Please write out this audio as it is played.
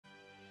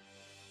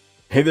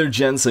Hey there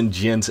gents and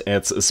gent,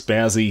 it's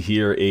Spazzy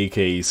here,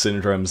 aka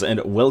Syndromes,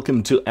 and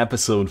welcome to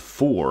episode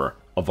 4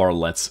 of our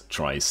Let's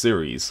Try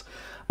series.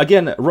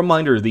 Again,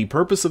 reminder, the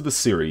purpose of the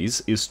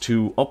series is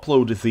to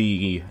upload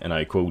the, and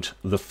I quote,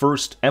 the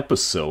first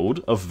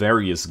episode of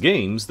various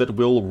games that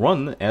will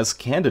run as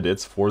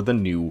candidates for the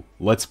new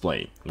Let's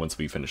Play, once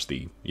we finish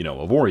the,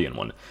 Avorion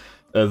one.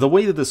 The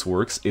way that this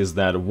works is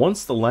that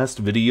once the last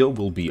video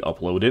will be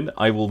uploaded,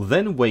 I will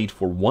then wait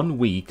for 1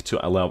 week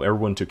to allow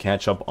everyone to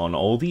catch up on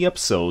all the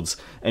episodes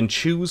and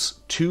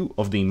choose 2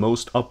 of the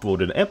most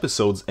upvoted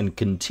episodes and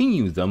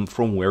continue them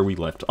from where we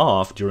left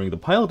off during the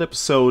pilot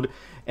episode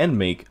and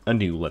make a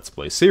new Let's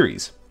Play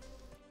series.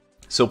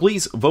 So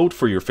please vote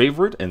for your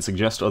favorite and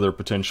suggest other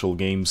potential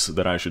games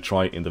that I should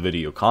try in the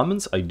video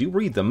comments. I do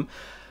read them,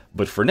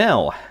 but for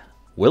now,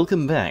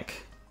 welcome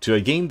back to a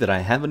game that I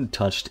haven't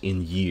touched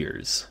in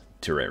years.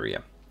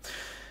 Terraria.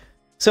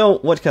 So,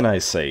 what can I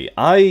say?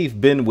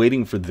 I've been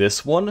waiting for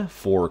this one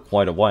for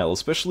quite a while,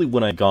 especially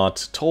when I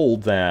got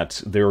told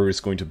that there is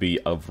going to be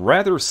a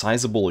rather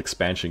sizable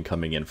expansion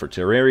coming in for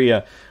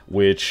Terraria,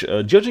 which,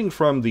 judging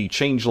from the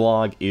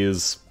changelog,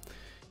 is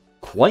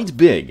quite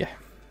big.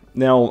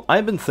 Now,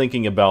 I've been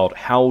thinking about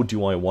how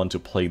do I want to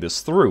play this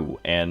through,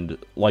 and,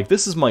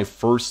 this is my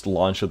first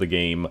launch of the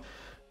game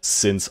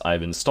since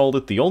I've installed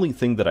it. The only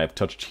thing that I've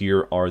touched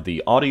here are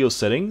the audio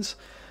settings.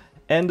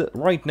 And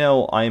right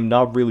now, I'm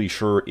not really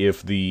sure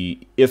if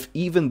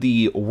even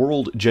the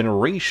world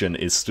generation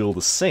is still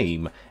the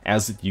same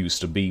as it used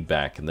to be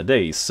back in the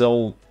day.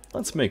 So,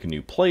 let's make a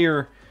new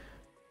player.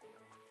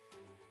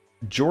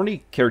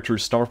 Journey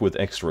characters start with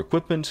extra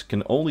equipment,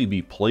 can only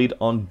be played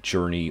on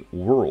Journey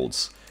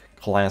worlds.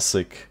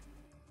 Classic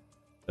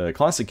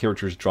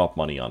characters drop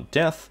money on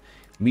death,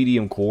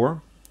 medium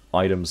core,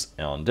 items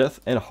on death,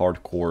 and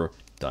hardcore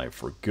die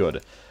for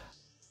good.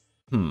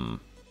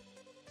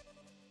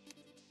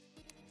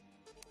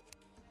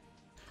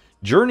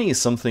 Journey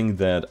is something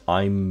that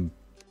I'm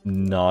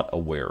not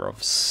aware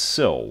of,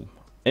 so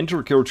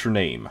enter character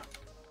name.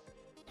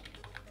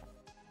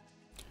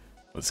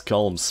 Let's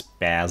call him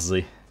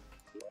Spazzy.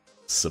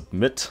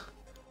 Submit.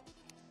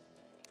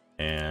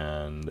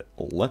 And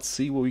let's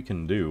see what we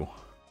can do.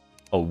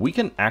 Oh, we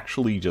can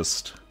actually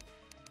just...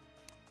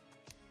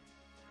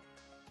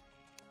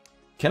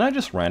 Can I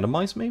just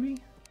randomize, maybe?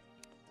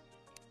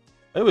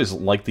 I always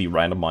like the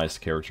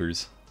randomized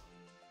characters.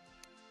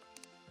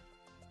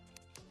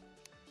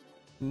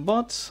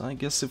 But, I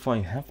guess if I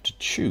have to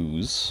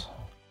choose...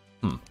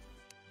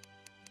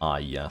 Ah,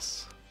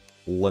 yes.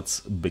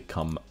 Let's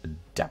become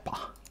Dappa.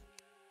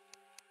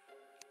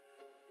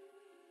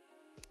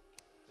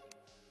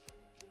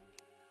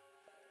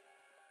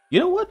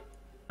 You know what?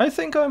 I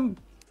think I'm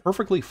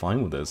perfectly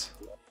fine with this.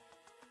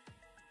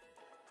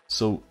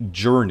 So,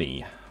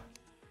 Journey.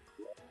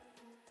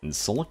 In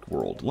select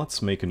world,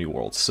 let's make a new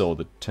world. So,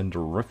 the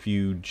Tender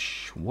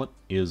Refuge... What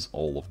is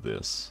all of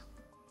this?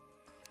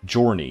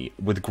 Journey.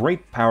 With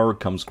great power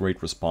comes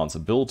great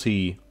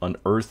responsibility.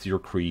 Unearth your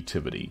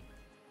creativity.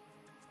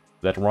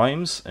 That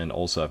rhymes, and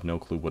also I have no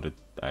clue what it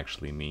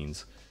actually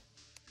means.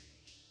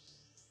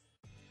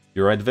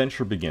 Your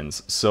adventure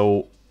begins.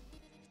 So,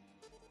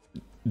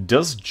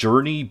 does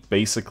Journey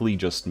basically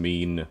just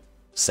mean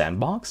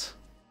sandbox?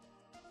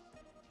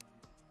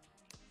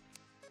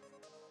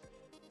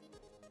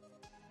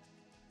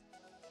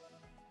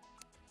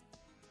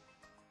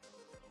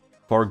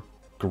 Far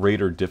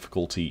greater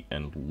difficulty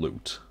and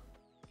loot.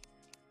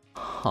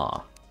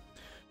 Huh.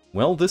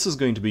 Well, this is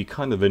going to be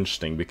kind of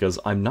interesting because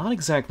I'm not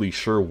exactly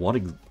sure what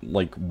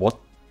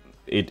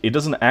it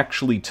doesn't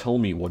actually tell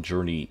me what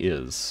Journey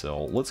is.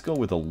 So let's go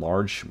with a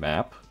large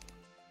map.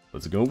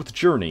 Let's go with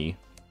Journey.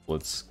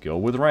 Let's go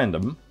with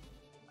random.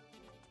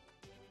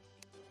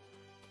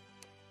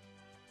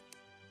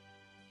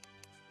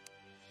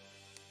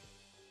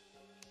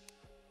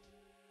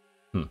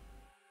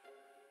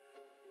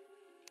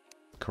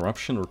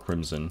 Corruption or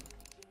Crimson?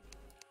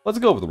 Let's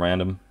go with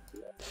random.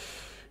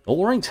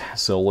 Alright,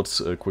 so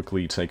let's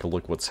quickly take a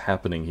look what's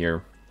happening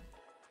here.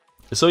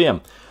 So yeah,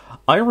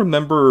 I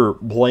remember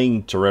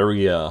playing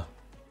Terraria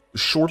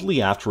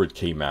shortly after it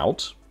came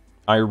out.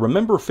 I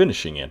remember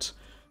finishing it,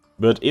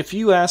 but if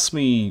you ask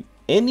me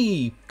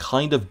any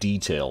kind of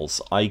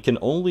details, I can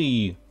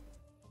only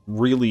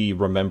really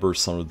remember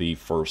some of the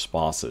first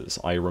bosses.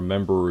 I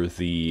remember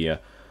the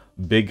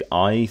Big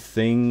Eye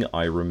thing,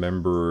 I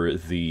remember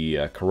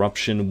the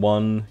corruption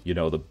one,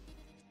 the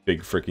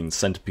big freaking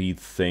centipede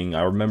thing.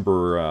 I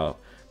remember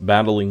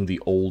battling the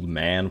old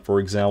man, for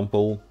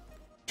example.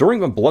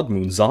 During a blood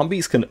moon,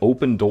 zombies can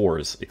open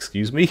doors.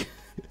 Excuse me?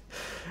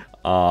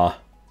 I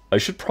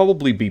should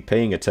probably be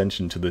paying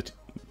attention to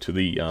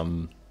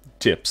the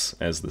tips,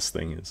 as this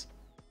thing is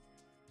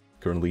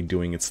currently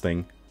doing its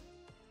thing.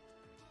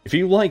 If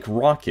you like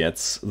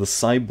rockets, the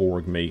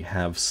cyborg may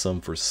have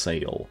some for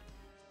sale.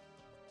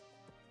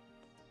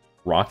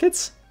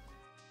 Rockets?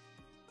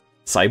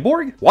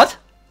 Cyborg? What?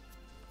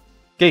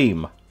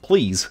 Game,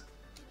 please.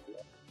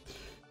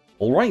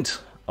 Alright,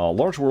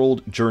 large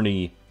world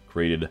journey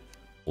created.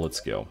 Let's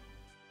go.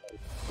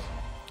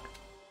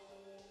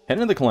 Head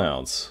in the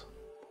clouds.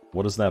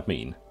 What does that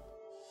mean?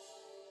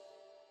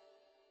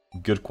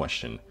 Good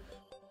question.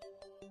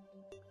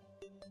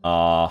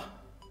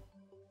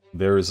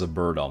 There is a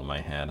bird on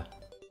my head.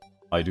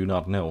 I do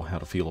not know how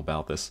to feel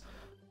about this.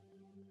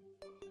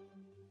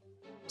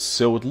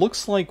 So it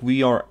looks like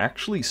we are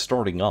actually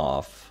starting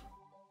off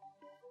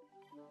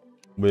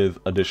with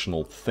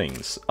additional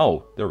things.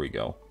 Oh, there we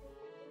go.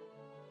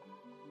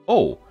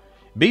 Oh,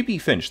 baby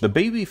finch. The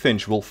baby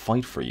finch will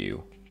fight for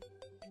you.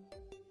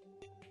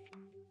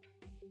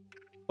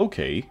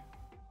 Okay.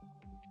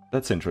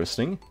 That's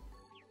interesting.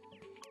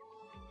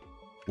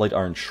 Light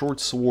iron short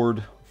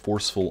sword,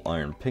 forceful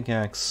iron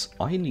pickaxe.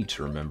 I need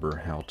to remember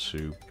how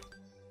to...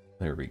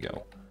 There we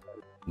go.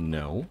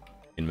 No.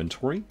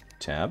 Inventory.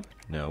 Tab.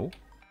 No.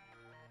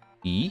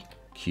 E.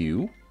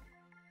 Q.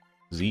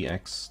 Z.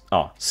 X.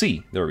 Ah,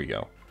 C. There we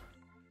go.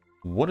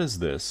 What is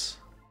this?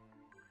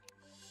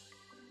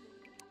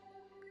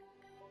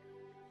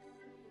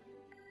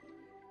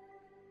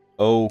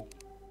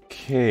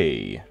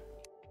 Okay.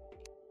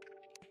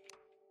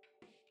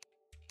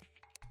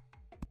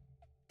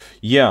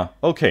 Yeah,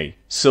 okay.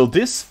 So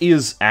this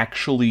is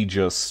actually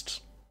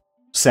just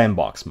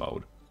sandbox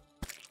mode.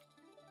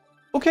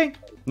 Okay,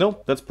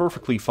 no, that's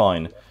perfectly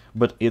fine.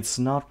 But it's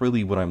not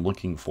really what I'm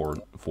looking for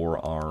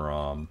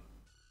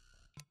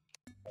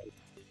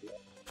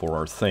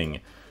our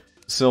thing.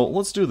 So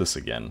let's do this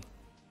again.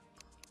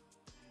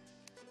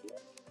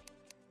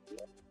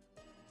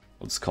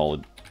 Let's call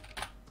it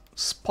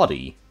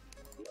Spuddy.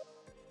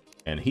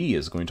 And he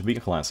is going to be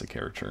a classic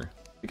character.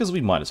 Because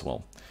we might as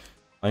well.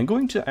 I'm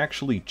going to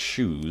actually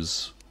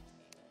choose,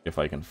 if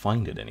I can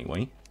find it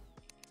anyway,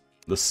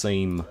 the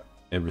same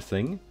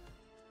everything.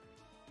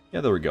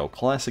 Yeah, there we go.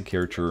 Classic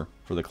character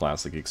for the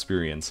classic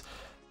experience.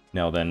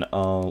 Now then,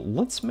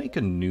 let's make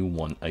a new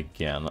one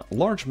again.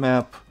 Large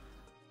map.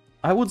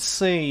 I would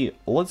say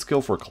let's go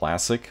for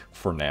classic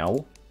for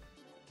now.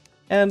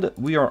 And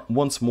we are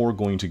once more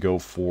going to go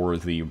for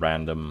the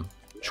random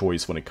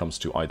choice when it comes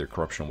to either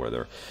corruption or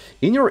weather.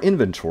 In your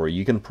inventory,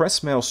 you can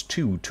press mouse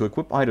 2 to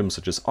equip items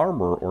such as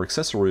armor or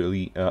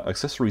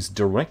accessories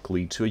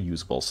directly to a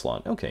usable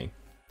slot. Okay,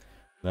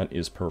 that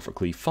is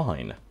perfectly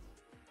fine.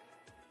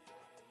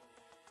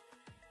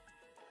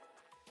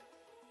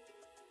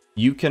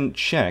 You can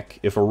check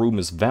if a room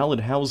is valid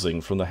housing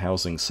from the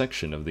housing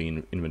section of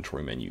the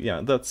inventory menu.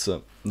 Yeah, that's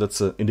an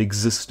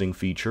existing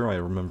feature. I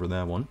remember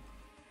that one.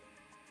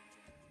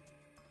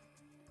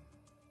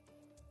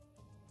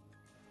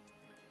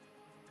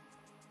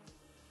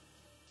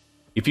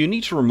 If you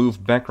need to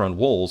remove background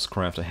walls,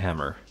 craft a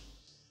hammer.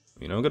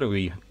 You know, I'm going to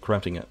be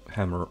crafting a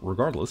hammer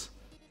regardless.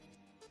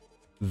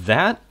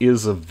 That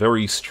is a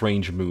very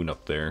strange moon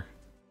up there.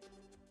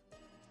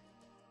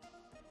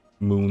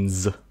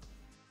 Moons.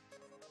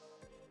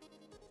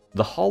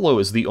 The Hollow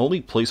is the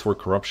only place where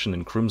corruption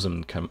and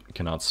crimson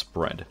cannot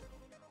spread.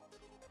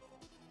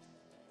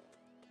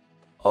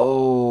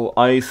 Oh,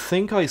 I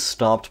think I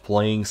stopped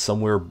playing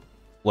somewhere,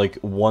 like,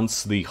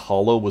 once the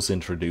Hollow was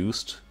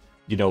introduced.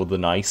 You know, the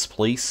nice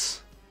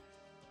place.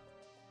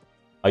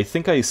 I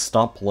think I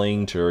stopped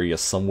playing Terraria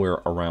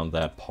somewhere around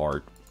that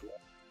part.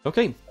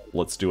 Okay,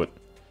 let's do it.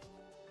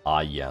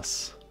 Ah,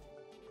 yes.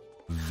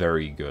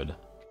 Very good.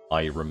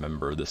 I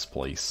remember this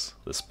place.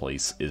 This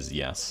place is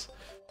yes.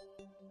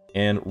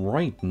 And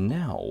right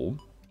now...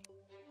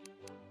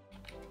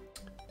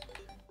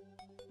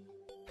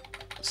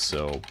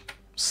 So,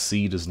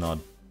 C does not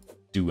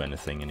do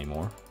anything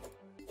anymore.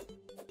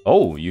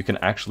 Oh, you can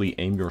actually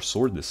aim your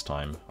sword this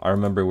time. I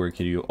remember where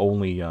you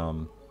only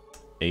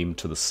aim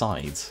to the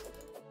sides.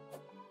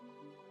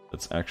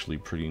 That's actually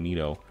pretty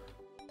neato.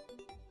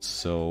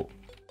 So,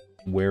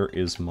 where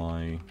is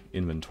my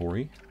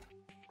inventory?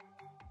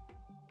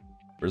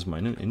 Where's my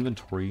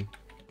inventory?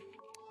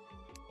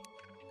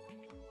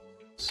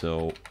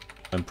 So,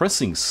 I'm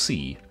pressing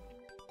C.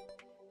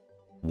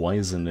 Why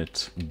isn't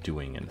it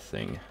doing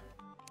anything?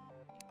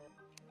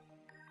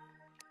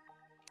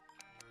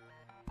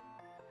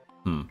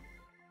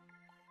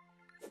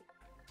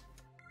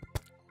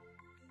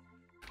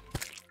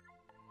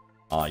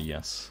 Ah,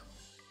 yes.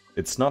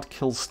 It's not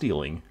kill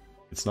stealing.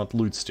 It's not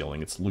loot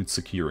stealing. It's loot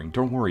securing.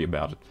 Don't worry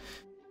about it.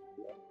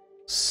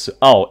 So,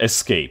 oh,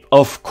 escape.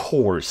 Of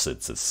course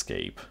it's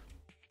escape.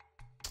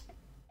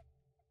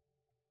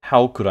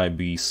 How could I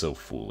be so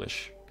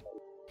foolish?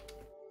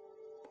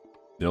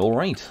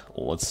 Alright,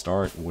 let's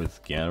start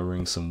with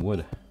gathering some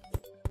wood.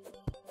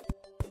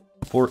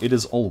 For it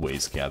is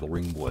always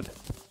gathering wood.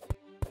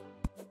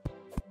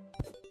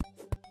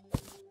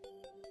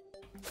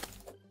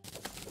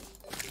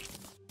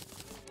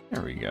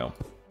 There we go.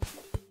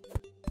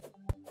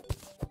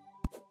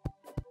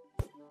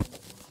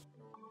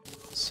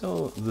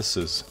 So this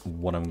is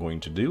what I'm going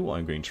to do.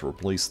 I'm going to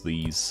replace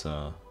these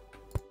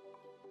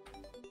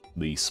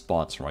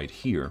spots right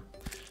here.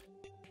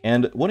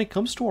 And when it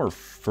comes to our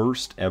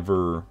first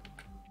ever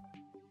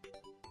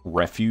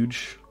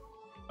refuge,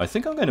 I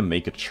think I'm going to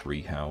make a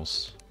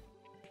treehouse.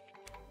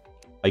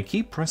 I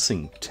keep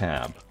pressing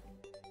tab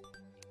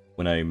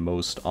when I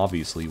most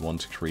obviously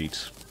want to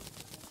create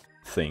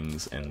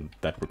things, and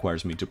that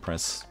requires me to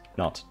press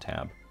not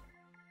tab.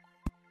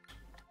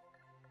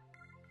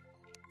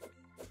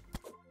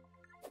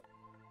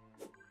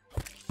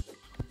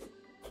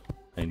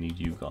 I need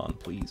you gone,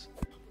 please.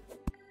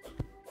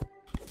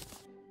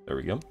 There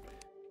we go.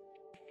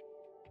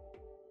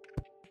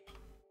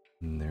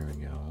 And there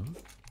we go.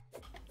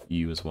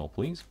 You as well,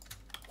 please.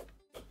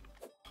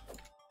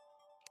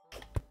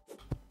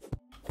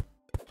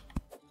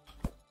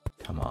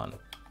 Come on.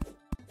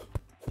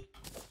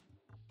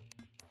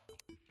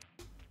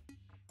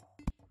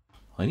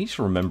 I need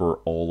to remember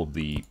all of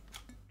the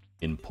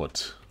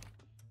inputs.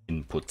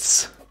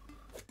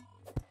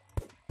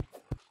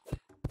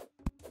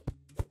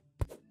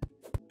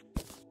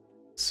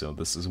 So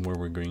this is where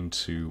we're going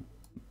to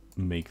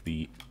make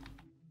the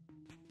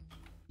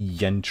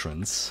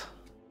entrance.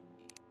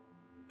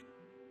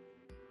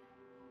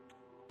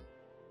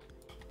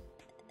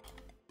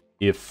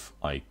 If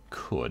I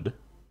could.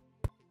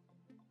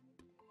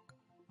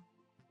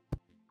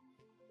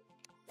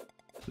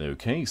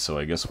 Okay, so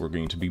I guess we're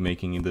going to be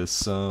making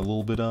this a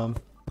little bit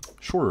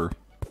shorter.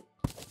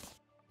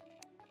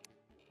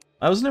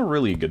 I was never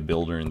really a good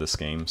builder in this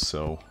game,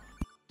 so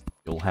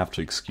you'll have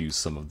to excuse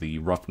some of the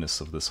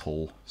roughness of this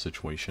whole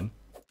situation.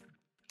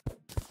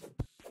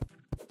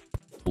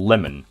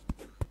 Lemon.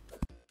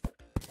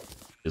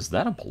 Is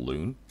that a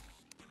balloon?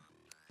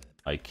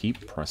 I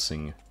keep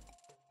pressing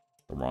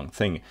the wrong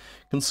thing.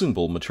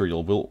 Consumable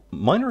material will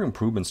minor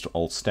improvements to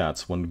all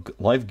stats when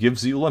life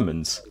gives you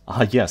lemons.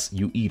 Ah yes,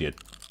 you eat it.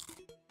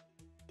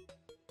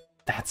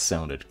 That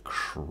sounded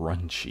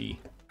crunchy.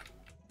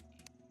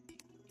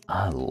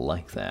 I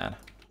like that.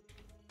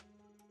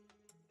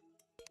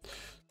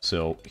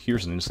 So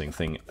here's an interesting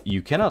thing.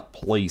 You cannot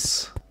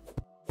place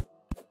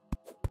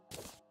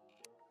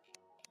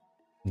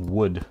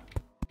wood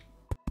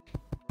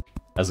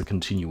as a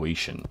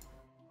continuation.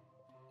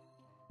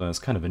 That's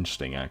kind of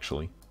interesting,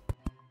 actually.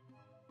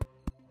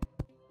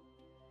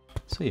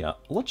 So yeah,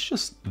 let's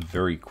just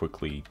very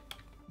quickly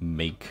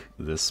make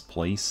this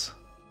place.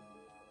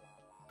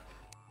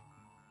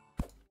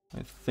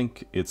 I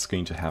think it's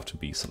going to have to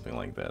be something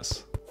like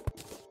this.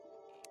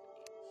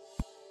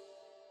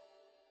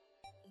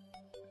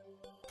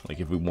 Like,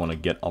 if we want to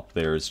get up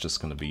there, it's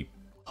just going to be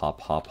hop,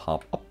 hop,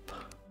 hop, up.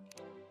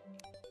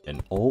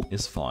 And all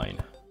is fine.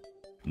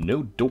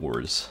 No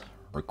doors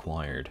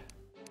required.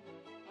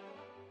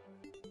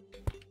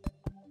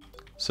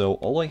 So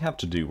all I have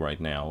to do right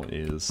now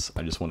is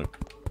I just want to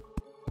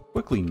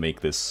quickly make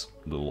this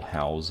little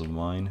house of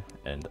mine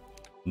and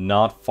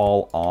not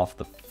fall off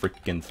the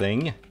frickin'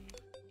 thing.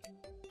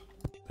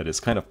 That is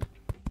kind of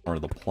part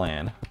of the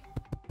plan.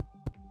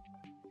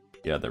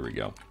 Yeah, there we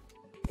go.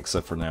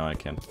 Except for now I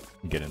can't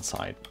get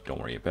inside. Don't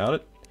worry about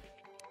it.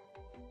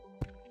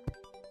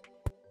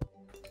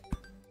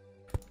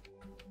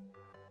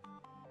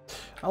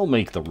 I'll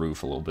make the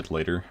roof a little bit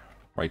later.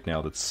 Right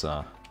now that's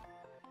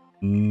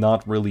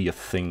not really a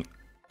thing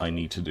I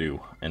need to do.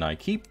 And I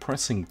keep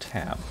pressing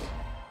tab.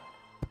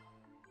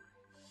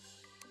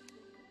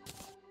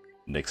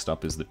 Next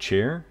up is the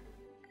chair.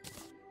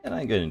 And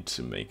I'm going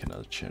to make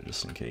another chair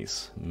just in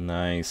case.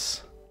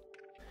 Nice.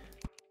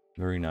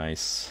 Very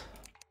nice.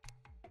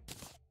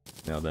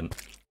 Now then,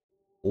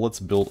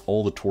 let's build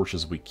all the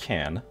torches we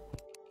can.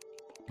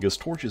 Because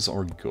torches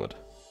are good.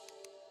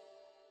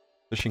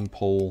 Fishing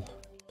pole.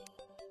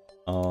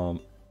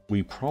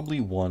 We probably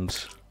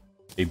want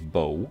a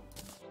bow.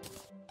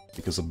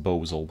 Because a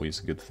bow is always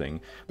a good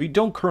thing. We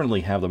don't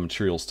currently have the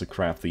materials to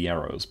craft the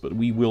arrows, but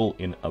we will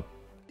in a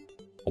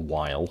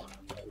while.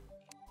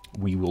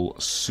 We will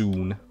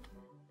soon.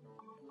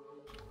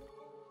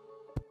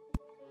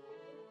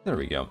 There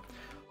we go.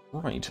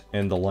 Right,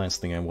 and the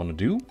last thing I want to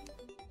do...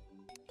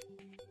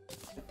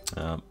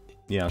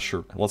 yeah,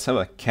 sure. Let's have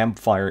a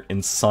campfire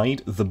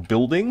inside the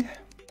building.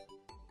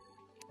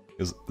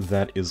 Because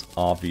that is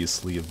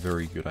obviously a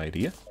very good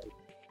idea.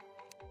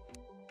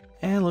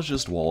 And let's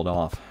just wall it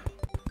off.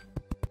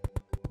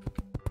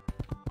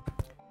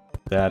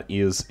 That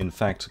is, in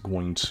fact,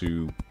 going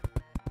to,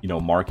 you know,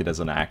 mark it as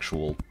an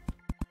actual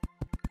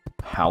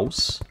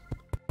house.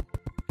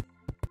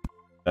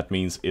 That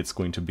means it's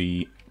going to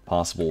be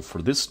possible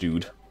for this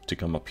dude to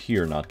come up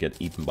here, not get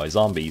eaten by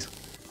zombies.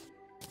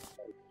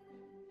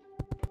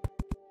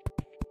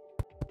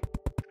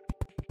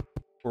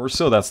 Or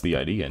so that's the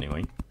idea,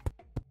 anyway.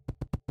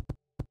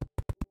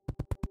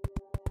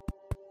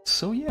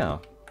 So yeah,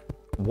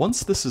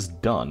 once this is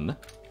done,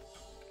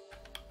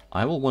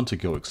 I will want to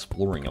go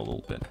exploring a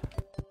little bit.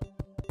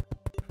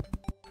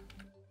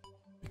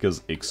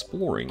 Because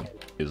exploring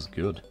is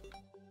good.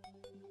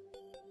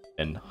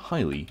 And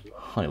highly,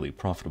 highly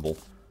profitable.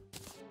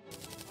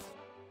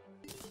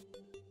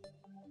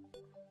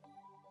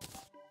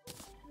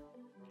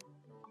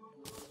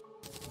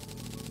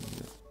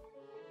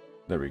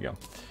 There we go.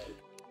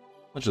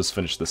 Let's just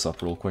finish this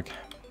up real quick.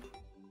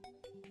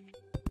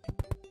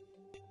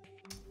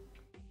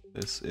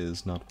 This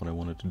is not what I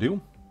wanted to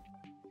do.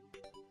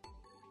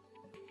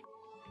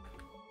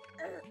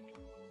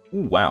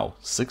 Ooh, wow,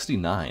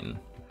 69.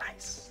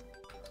 Nice.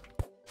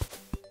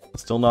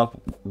 Still not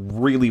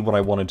really what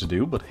I wanted to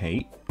do, but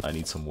hey, I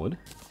need some wood.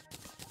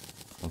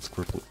 Let's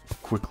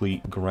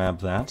quickly grab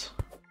that.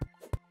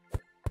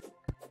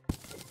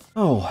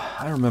 Oh,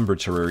 I remember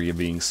Terraria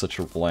being such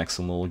a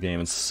relaxing little game,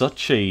 and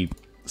such a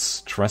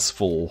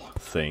stressful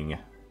thing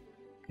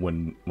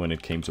when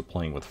it came to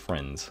playing with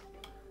friends.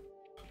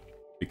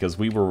 Because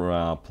we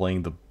were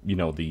playing the,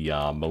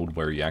 the mode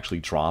where you actually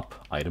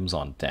drop items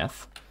on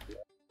death.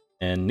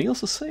 And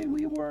needless to say,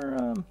 we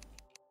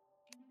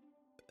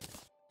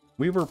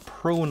were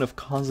prone of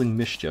causing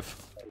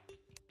mischief.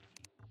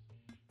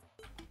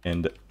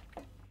 And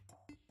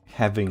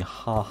having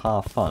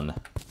ha-ha fun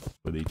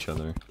with each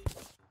other.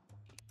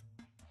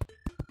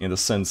 In the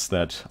sense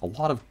that a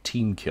lot of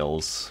team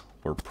kills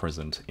were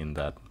present in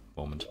that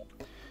moment.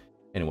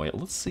 Anyway,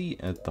 let's see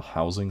at the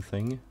housing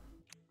thing.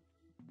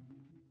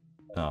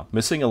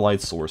 Missing a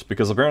light source,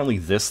 because apparently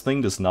this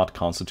thing does not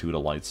constitute a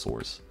light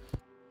source.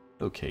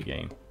 Okay,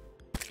 game.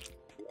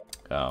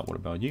 What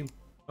about you?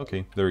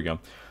 Okay, there we go.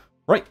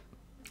 Right,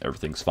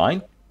 everything's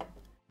fine.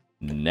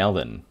 Now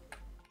then.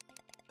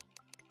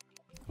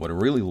 What I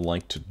really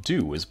like to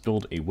do is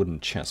build a wooden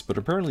chest, but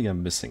apparently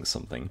I'm missing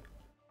something.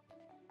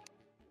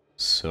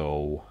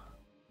 So,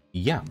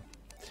 yeah.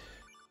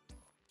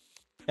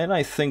 And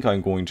I think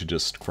I'm going to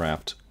just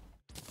craft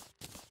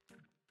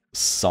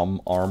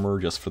some armor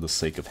just for the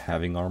sake of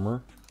having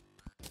armor.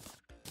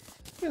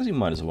 Because you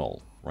might as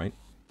well, right?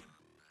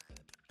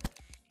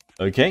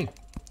 Okay,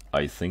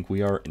 I think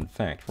we are in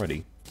fact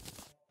ready.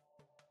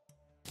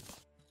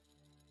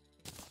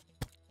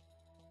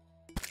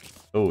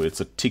 Oh,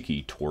 it's a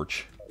tiki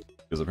torch.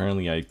 Because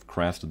apparently I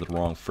crafted the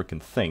wrong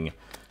frickin' thing.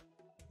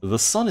 The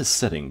sun is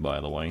setting, by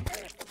the way.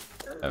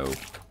 Oh,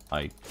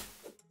 I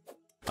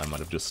might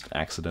have just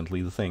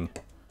accidentally the thing.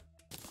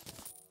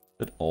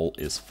 But all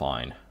is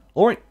fine.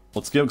 Alright,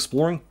 let's go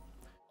exploring.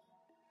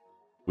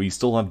 We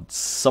still have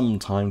some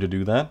time to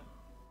do that.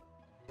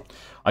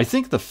 I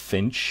think the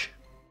finch,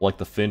 like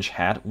the finch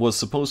hat, was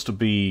supposed to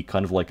be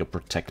kind of like a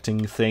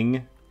protecting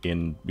thing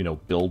in,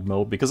 build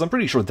mode. Because I'm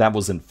pretty sure that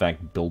was in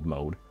fact build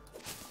mode.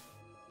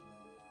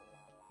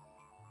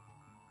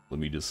 Let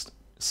me just...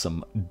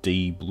 some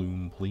day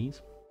bloom, please.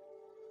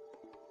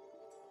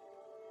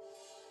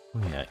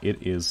 Oh yeah,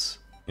 it is,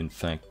 in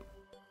fact...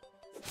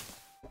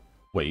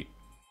 Wait,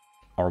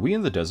 are we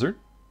in the desert?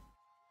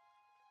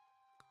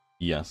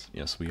 Yes,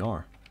 we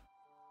are.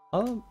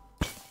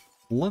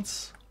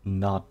 Let's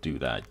not do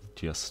that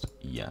just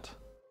yet.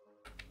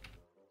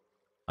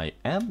 I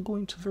am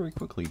going to very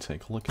quickly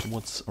take a look at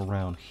what's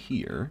around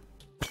here.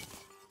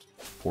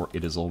 For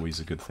it is always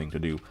a good thing to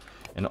do.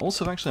 And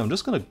also, actually, I'm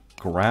just gonna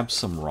grab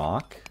some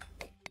rock.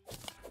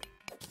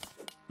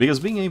 Because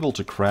being able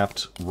to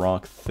craft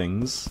rock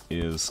things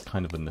is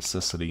kind of a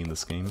necessity in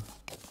this game.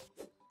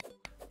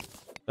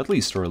 At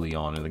least early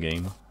on in the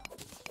game.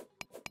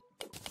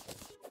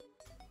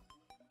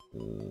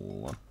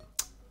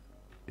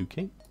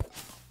 Okay.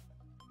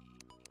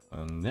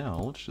 And now,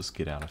 let's just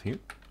get out of here.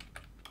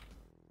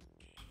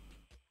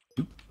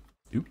 Oop,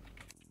 oop.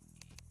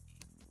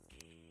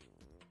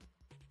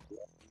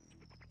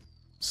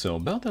 So,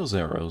 about those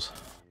arrows...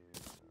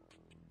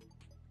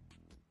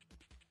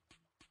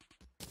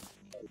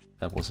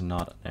 That was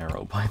not an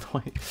arrow, by the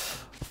way.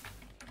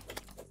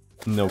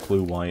 No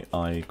clue why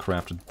I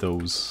crafted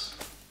those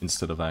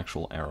instead of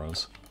actual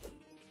arrows.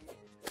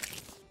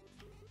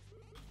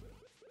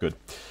 Good.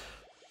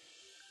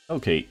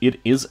 Okay, it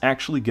is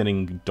actually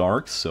getting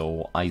dark,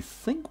 so I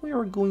think we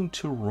are going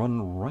to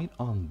run right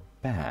on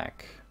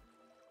back.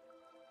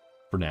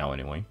 For now,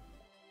 anyway.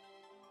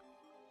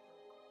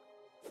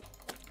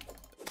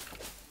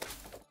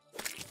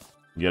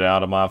 Get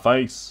out of my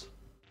face!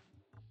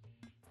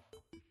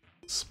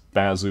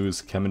 Spazzy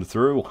is coming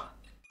through.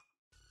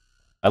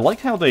 I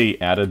like how they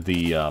added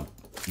the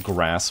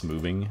grass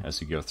moving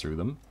as you go through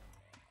them.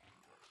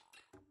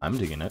 I'm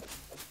digging it.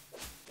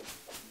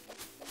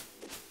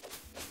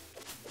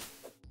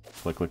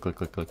 Click, click, click,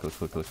 click, click, click,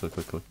 click, click, click,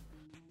 click, click.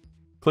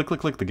 Click, click,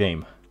 click the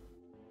game.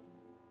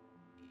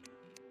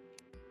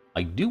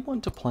 I do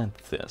want to plant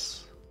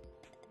this,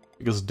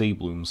 because day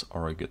blooms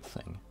are a good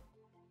thing.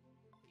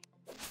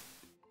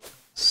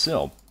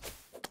 So,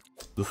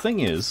 the thing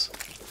is,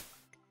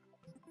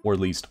 or at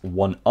least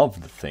one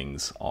of the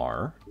things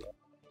are,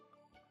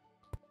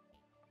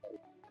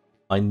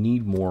 I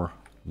need more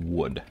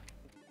wood.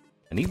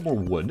 I need more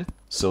wood,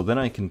 so then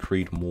I can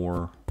create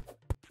more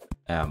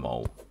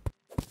ammo.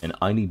 And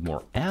I need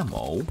more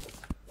ammo,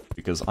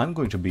 because I'm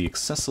going to be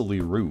excessively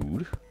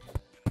rude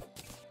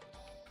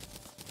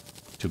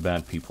to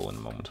bad people in a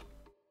moment.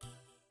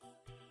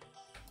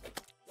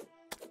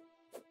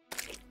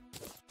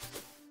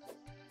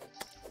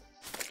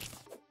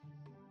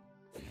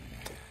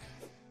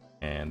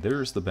 And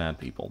there's the bad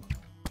people.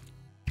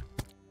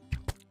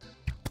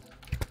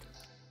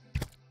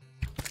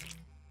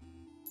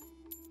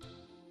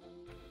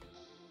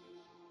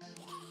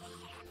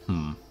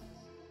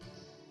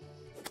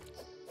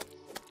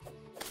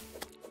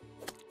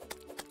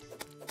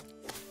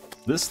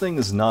 This thing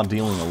is not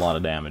dealing a lot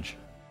of damage.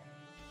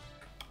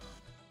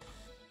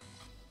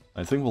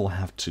 I think we'll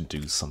have to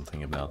do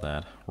something about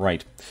that.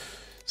 Right.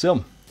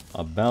 So,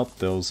 about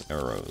those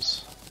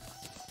arrows.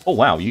 Oh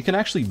wow, you can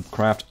actually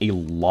craft a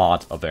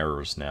lot of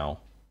arrows now.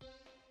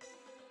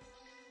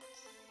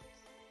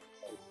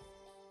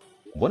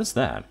 What is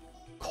that?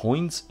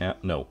 Coins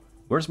at... no.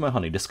 Where's my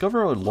honey?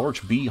 Discover a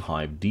large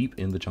beehive deep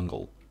in the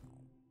jungle.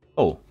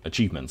 Oh,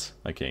 achievements.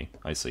 Okay,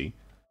 I see.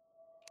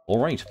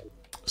 Alright.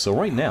 So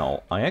right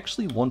now, I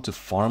actually want to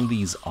farm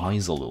these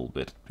eyes a little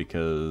bit,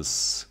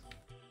 because...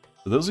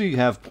 for those of you who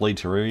have played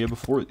Terraria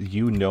before,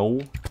 you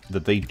know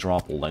that they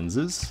drop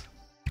lenses.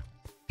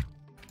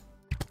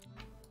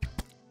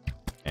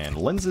 And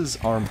lenses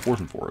are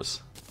important for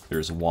us.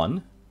 There's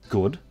one.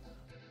 Good.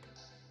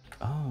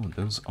 Oh,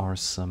 those are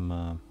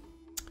some...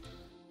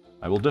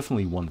 I will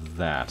definitely want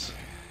that.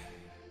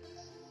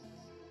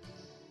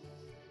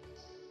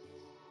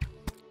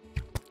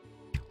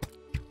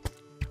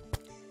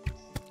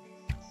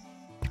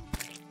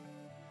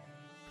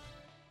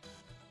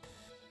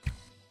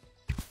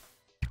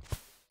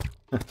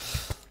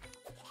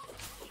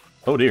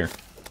 Oh dear.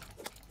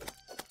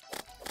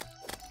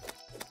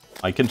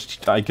 I can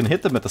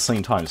hit them at the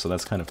same time, so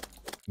that's kind of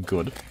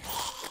good.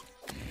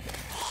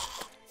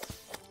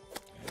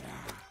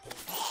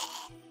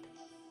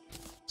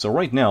 So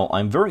right now,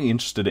 I'm very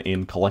interested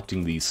in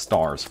collecting these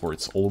stars, for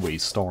it's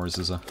always stars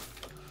as a...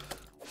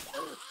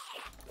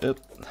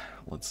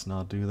 let's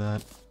not do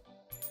that.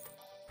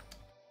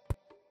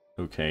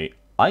 Okay,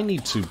 I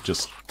need to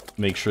just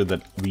make sure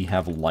that we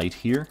have light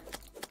here.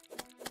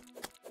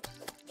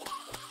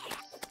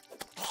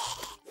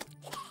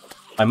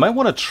 I might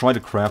want to try to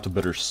craft a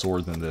better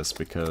sword than this,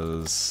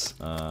 because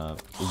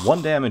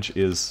 1 damage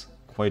is,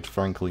 quite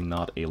frankly,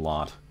 not a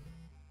lot.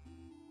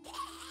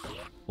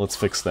 Let's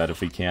fix that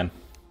if we can.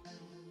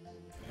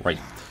 Right.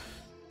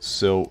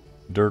 So,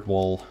 dirt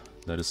wall,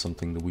 that is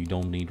something that we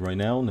don't need right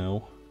now,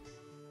 no.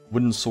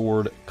 Wooden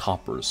sword,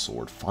 copper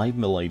sword, 5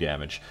 melee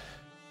damage.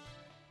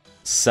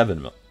 7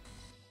 mil...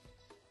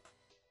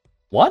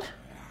 what?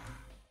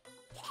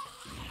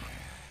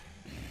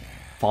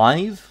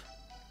 5?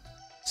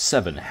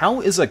 7.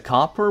 How is a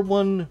copper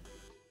one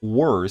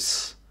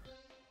worse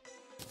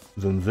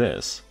than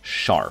this?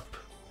 Sharp.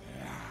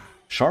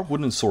 Sharp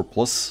wooden sword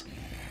plus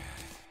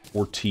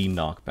 14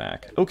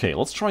 knockback. Okay,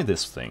 let's try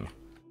this thing.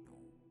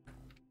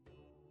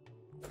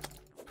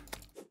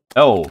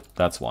 Oh,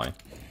 that's why.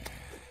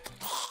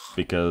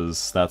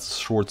 Because that's a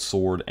short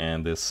sword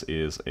and this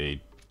is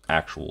a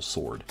actual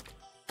sword.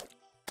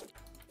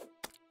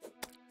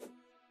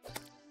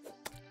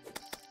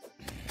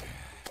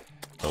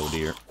 Oh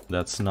dear,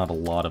 that's not a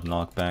lot of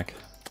knockback.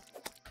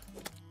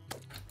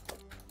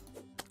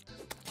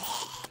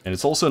 And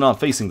it's also not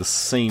facing the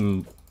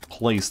same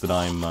place that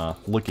I'm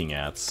looking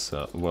at,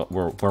 so,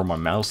 where my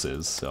mouse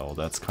is, so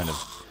that's kind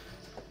of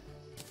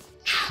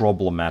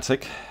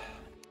problematic.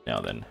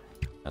 Now then,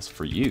 as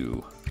for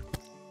you,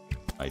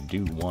 I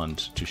do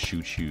want to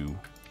shoot you.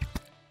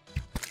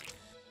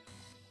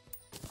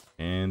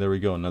 And there we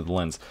go, another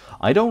lens.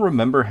 I don't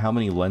remember how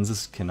many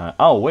lenses can I...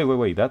 oh,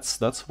 wait,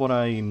 that's what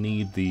I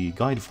need the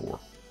guide for.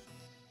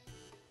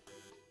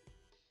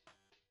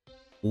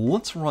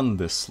 Let's run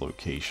this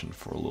location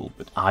for a little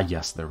bit. Ah,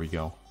 yes, there we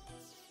go.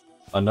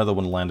 Another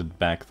one landed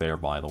back there,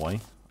 by the way.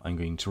 I'm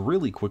going to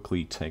really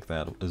quickly take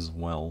that as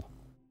well.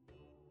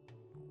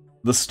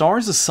 The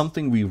stars is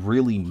something we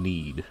really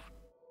need.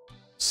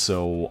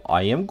 So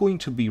I am going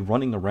to be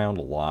running around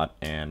a lot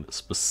and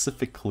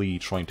specifically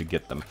trying to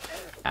get them.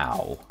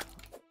 Ow.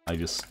 I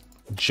just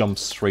jumped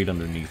straight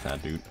underneath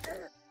that dude.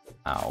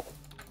 Ow.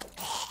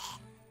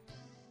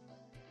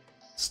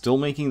 Still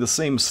making the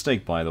same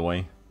mistake, by the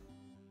way.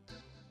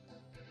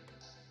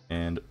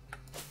 And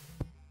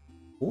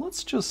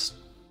let's just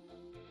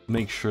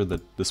make sure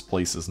that this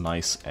place is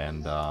nice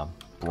and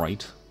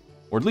bright.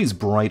 Or at least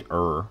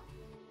brighter.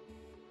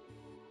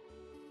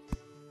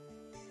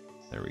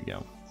 There we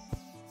go.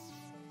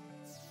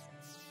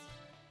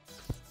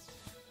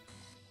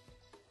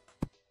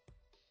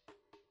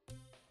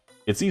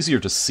 It's easier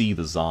to see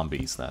the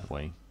zombies that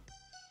way.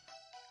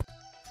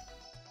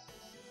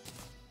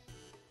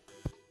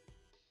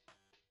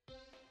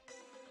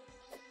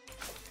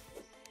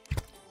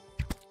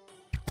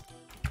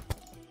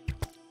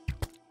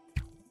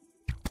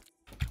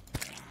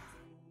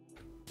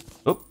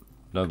 Oh,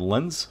 another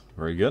lens.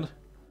 Very good.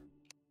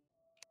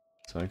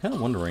 So I'm kind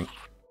of wondering,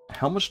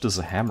 how much does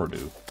a hammer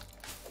do?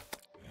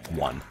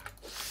 1.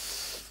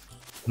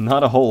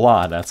 Not a whole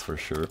lot, that's for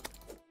sure.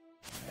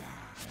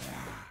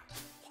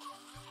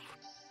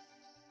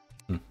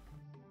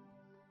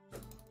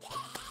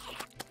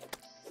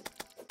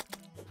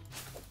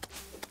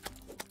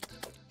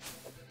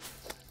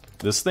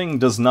 This thing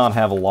does not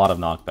have a lot of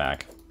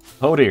knockback.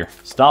 Oh dear,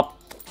 stop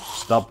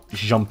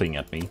jumping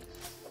at me.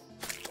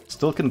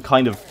 Still can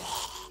kind of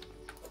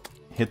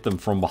hit them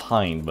from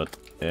behind, but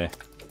eh.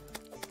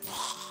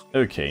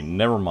 Okay,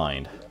 never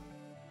mind.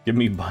 Give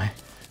me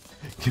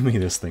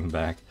this thing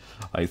back.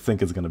 I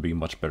think it's gonna be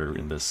much better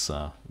in this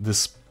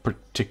this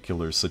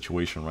particular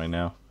situation right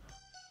now.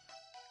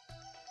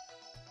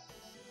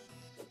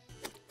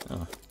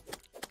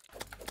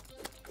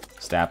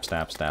 Stab,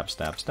 stab, stab,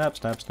 stab, stab,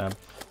 stab, stab.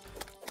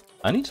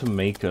 I need to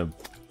make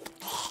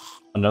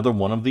another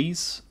one of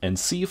these and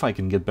see if I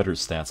can get better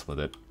stats with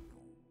it.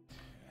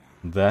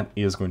 That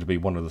is going to be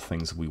one of the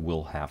things we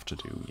will have to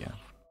do, yeah.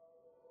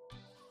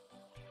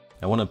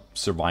 I want to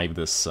survive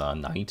this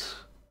night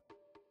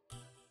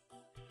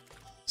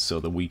so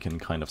that we can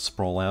kind of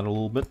sprawl out a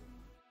little bit.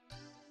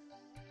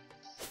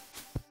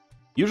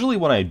 Usually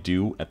what I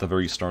do at the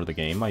very start of the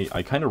game,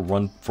 I kind of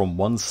run from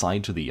one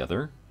side to the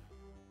other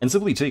and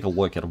simply take a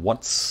look at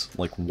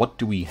what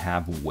do we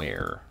have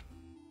where.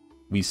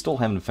 We still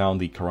haven't found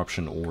the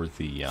corruption or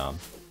the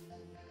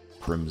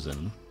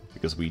crimson,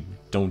 because we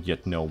don't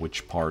yet know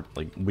which part,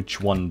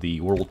 which one the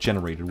world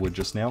generated with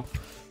just now.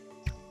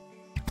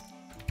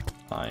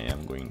 I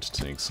am going to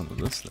take some of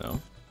this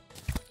though.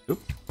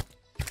 Oop.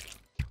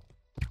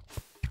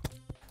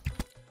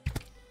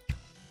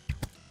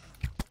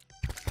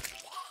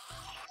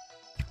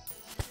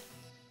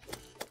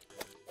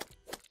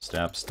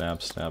 Stab,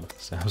 stab, stab,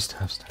 stab,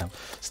 stab, stab,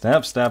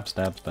 stab, stab,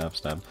 stab, stab,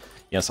 stab.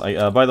 Yes,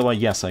 by the way,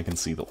 yes, I can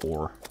see the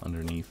ore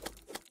underneath.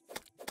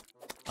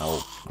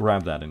 I'll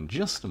grab that in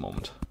just a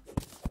moment.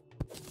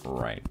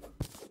 Right.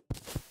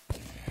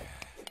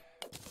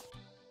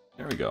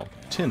 There we go.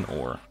 Tin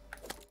ore.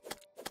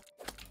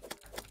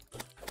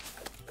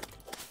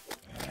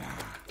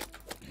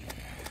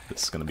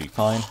 This is gonna be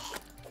fine.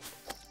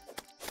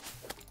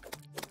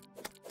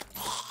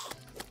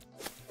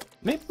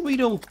 Maybe we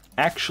don't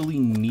actually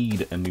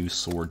need a new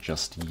sword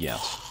just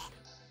yet.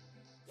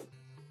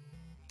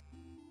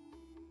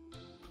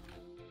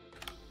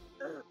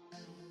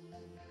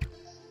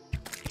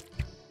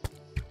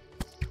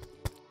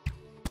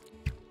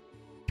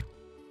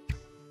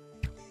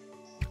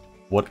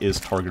 What is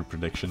target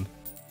prediction?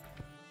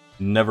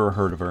 Never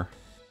heard of her.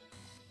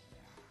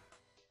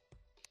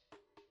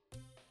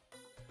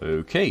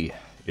 Okay,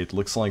 it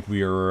looks like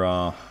we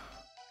are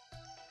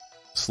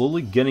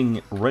slowly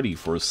getting ready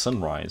for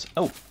sunrise.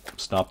 Oh,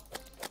 stop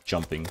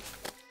jumping.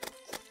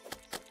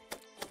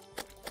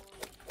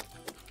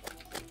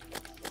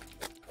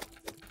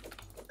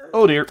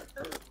 Oh dear.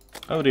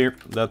 Oh dear.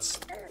 That's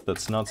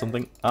not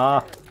something.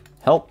 Ah,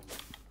 help.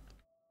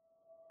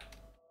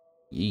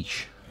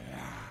 Yeesh.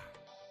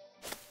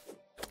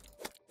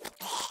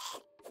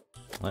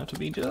 I'll have to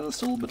be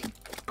just a little bit...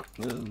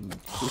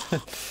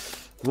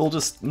 we'll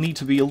just need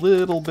to be a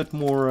little bit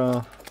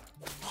more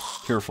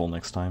careful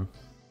next time.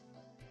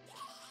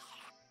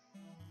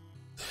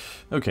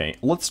 Okay,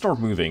 let's start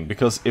moving,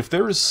 because if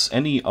there's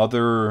any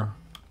other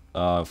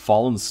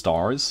fallen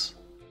stars,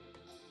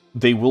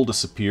 they will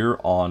disappear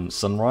on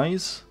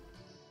sunrise,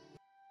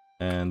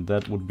 and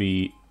that would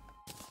be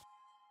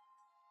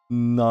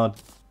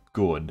not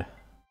good.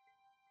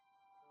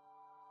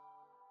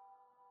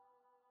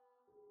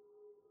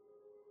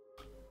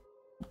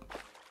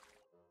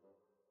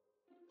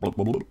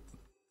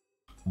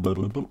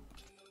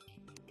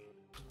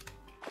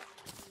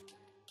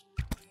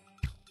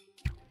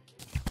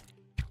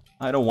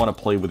 I don't want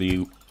to play with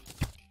you.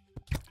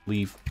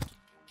 Leave.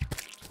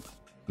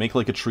 Make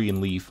like a tree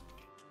and leave.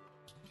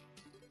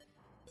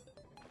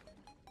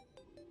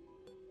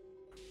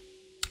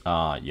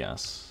 Ah,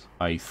 yes.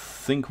 I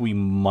think we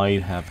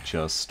might have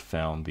just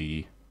found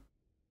the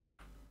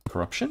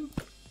corruption?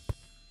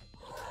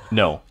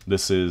 No,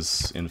 this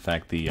is in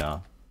fact the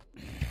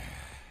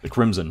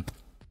crimson.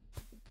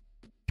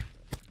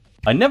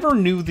 I never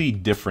knew the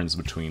difference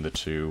between the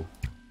two,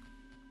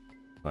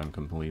 if I'm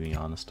completely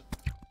honest.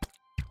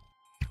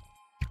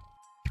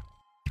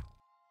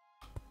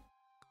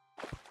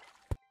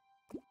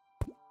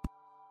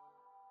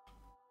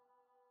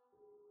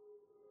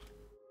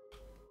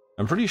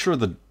 I'm pretty sure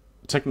that,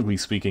 technically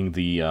speaking,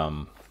 the,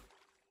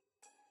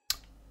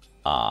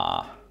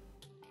 well,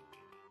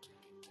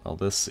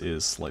 this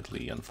is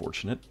slightly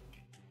unfortunate.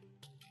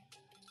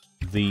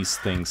 These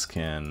things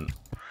can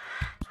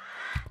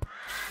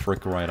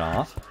frick right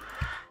off.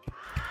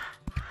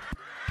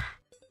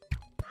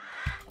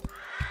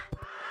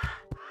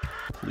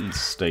 Please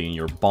stay in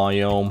your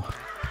biome.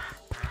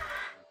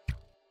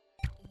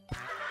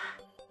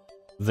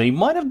 They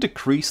might have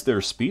decreased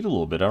their speed a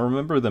little bit. I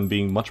remember them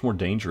being much more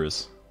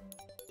dangerous.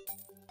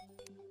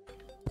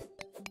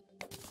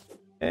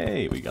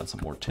 Hey, we got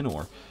some more tin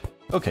ore.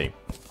 Okay,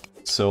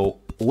 so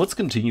let's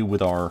continue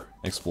with our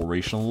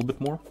exploration a little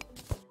bit more.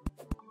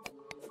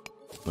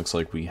 Looks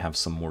like we have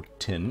some more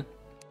tin,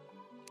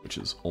 which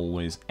is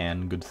always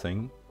an good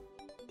thing.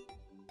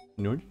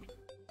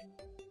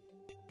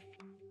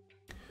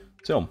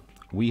 So,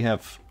 we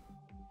have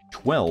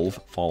 12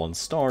 fallen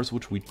stars,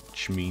 which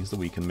means that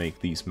we can make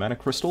these mana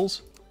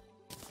crystals.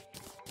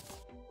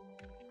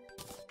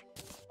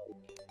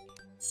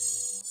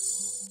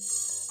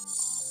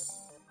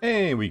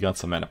 Hey, we got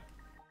some mana.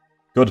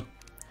 Good.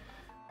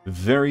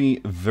 Very,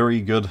 very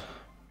good.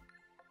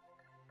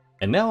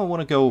 And now I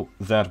want to go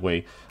that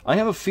way. I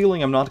have a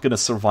feeling I'm not going to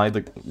survive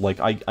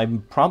the...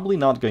 I'm probably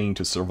not going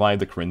to survive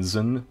the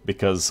Crimson,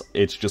 because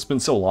it's just been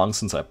so long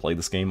since I played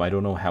this game, I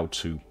don't know how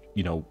to,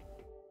 you know,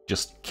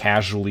 just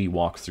casually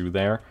walk through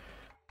there.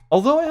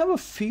 Although I have a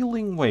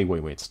feeling...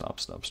 Wait, stop.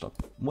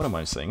 What am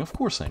I saying? Of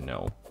course I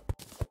know.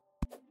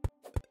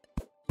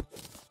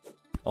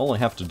 All I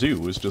have to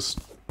do is just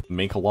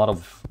make a lot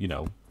of, you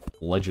know,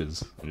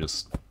 ledges and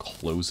just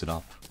close it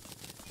up.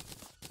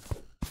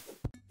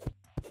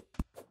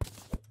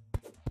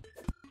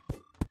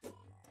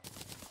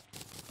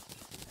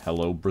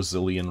 Hello,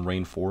 Brazilian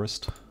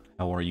rainforest.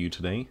 How are you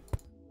today?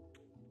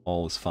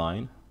 All is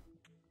fine.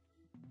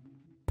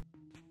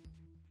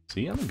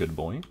 See, I'm a good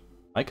boy.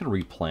 I can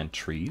replant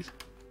trees.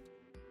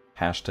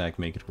 Hashtag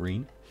make it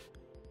green.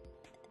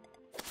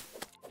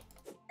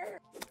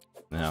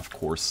 Nah, of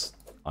course,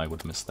 I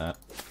would miss that.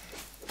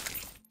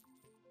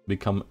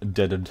 Become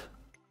deaded.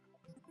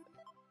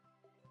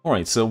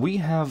 Alright, so we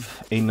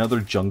have another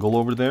jungle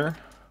over there.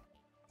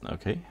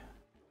 Okay.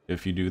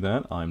 If you do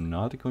that, I'm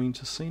not going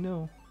to say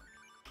no.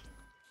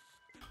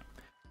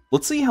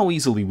 Let's see how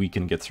easily we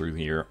can get through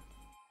here.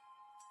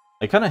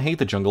 I kind of hate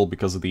the jungle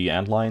because of the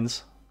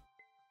antlines.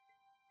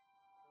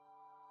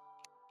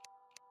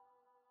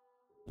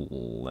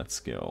 Let's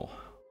go.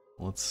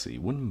 Let's see,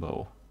 wooden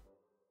bow.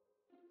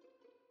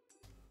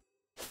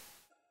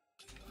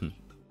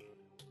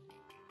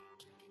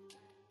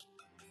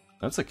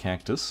 That's a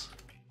cactus.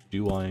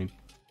 Do I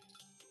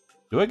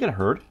get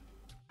hurt?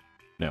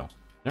 No.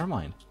 Never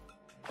mind.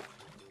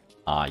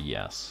 Ah,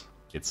 yes.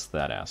 It's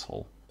that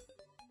asshole.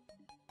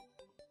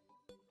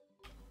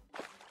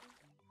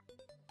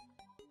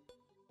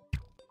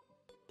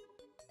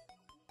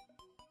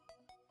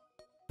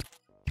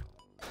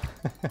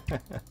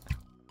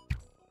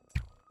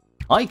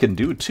 I can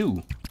do it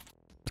too.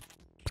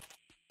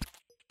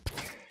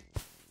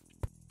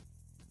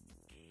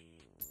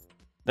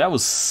 That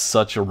was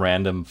such a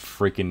random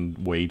freaking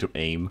way to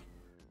aim.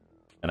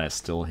 And I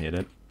still hit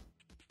it.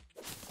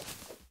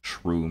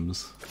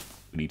 Shrooms.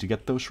 We need to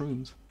get those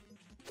shrooms.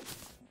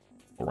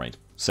 Alright,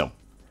 so.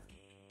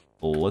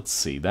 Let's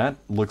see. That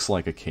looks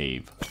like a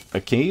cave.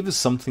 A cave is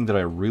something that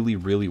I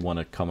really want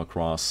to come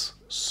across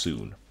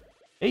soon.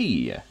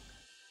 Hey!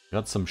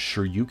 Got some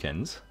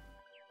shurikens.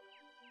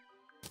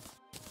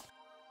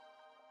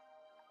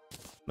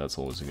 That's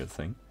always a good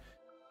thing.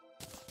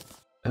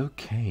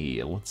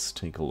 Okay, let's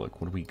take a look.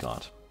 What do we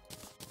got?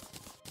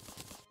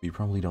 We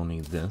probably don't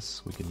need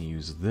this. We can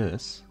use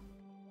this.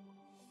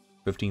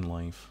 15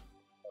 life.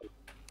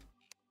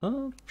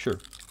 Sure.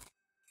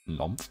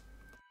 Lump.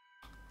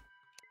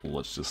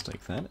 Let's just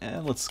take that,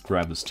 and let's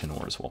grab this tin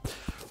ore as well.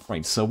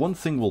 Right, so one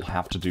thing we'll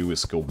have to do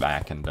is go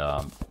back and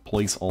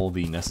place all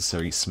the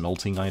necessary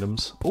smelting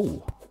items.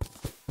 Oh!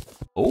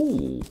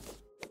 Oh!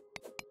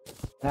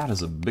 That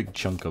is a big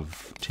chunk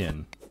of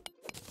tin.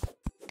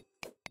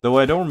 Though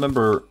I don't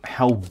remember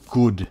how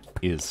good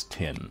is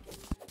tin.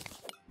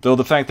 Though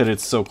the fact that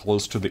it's so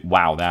close to the...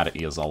 Wow, that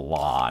is a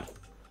lot.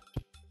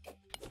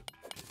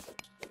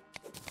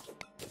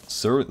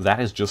 Sir, that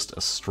is just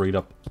a straight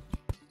up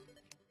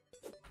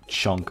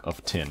chunk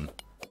of tin.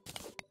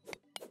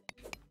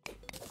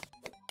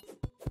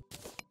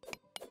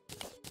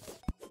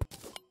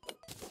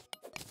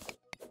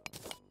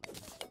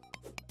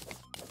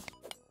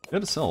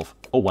 Good itself.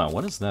 Oh wow,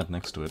 what is that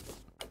next to it?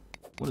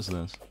 What is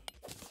this?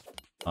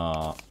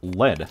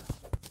 Lead.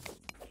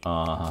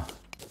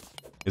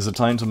 Is it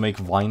time to make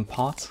vine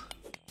pots?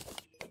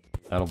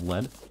 Out of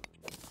lead?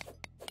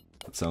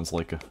 That sounds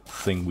like a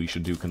thing we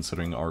should do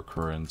considering our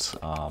current,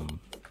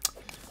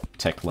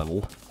 tech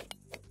level.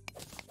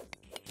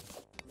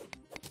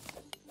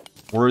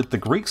 Were it the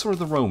Greeks or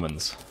the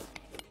Romans?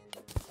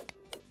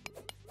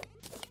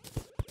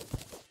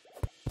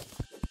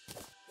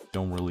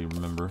 Don't really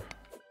remember.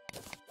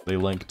 They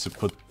like to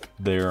put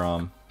their,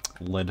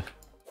 lead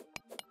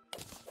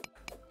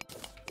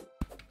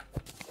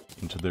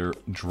into their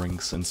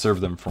drinks and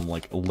serve them from,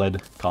 like,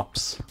 lead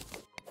cups.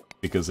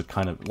 Because it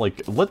kind of,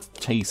 like, lead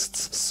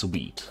tastes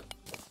sweet.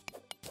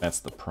 That's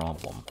the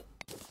problem.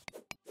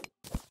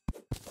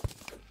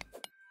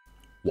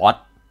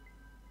 What?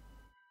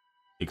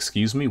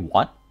 Excuse me,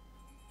 what?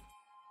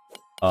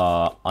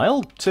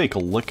 I'll take a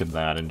look at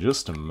that in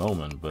just a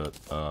moment, but,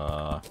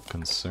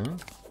 concern?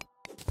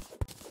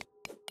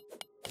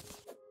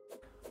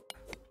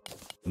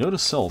 Note to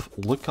self,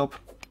 look up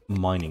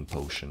mining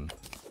potion.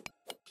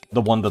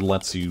 The one that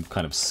lets you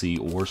kind of see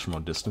ores from a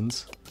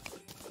distance.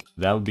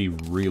 That would be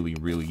really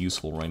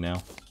useful right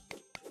now.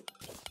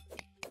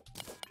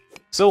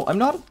 So,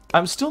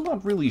 I'm still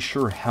not really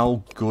sure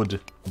how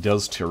good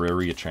does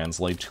Terraria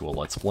translate to a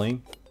Let's Play.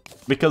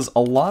 Because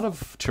a lot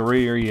of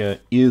Terraria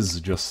is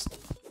just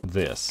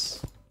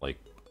this. Like,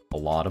 a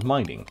lot of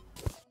mining.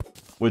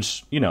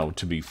 Which, you know,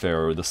 to be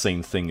fair, the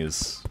same thing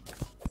is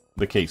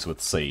the case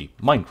with, say,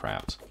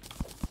 Minecraft.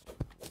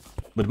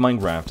 But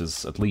Minecraft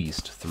is at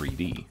least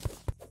 3D.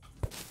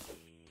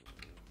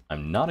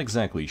 I'm not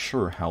exactly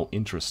sure how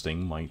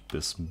interesting might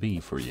this be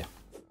for you.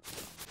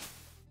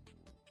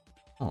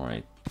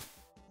 Alright.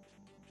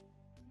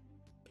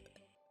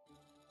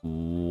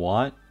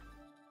 What?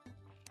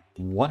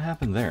 What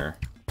happened there?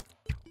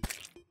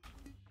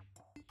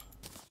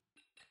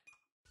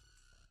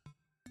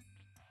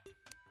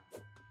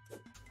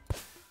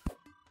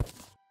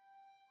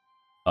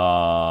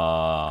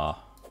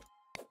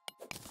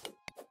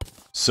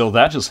 So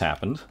that just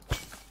happened.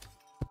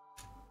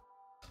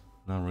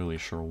 Not really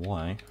sure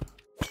why.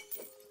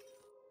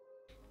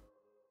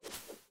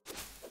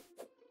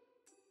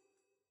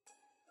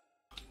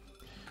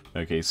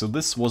 Okay, so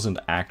this wasn't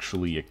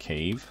actually a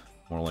cave.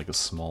 More like a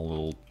small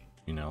little,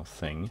 you know,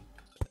 thing.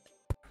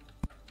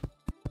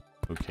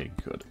 Okay,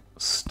 good.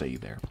 Stay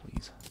there,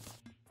 please.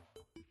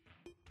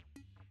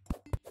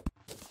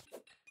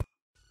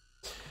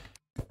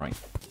 Right.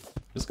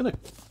 Just gonna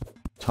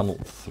tunnel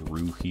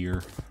through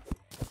here.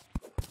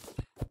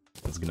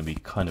 It's gonna be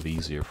kind of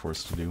easier for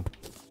us to do.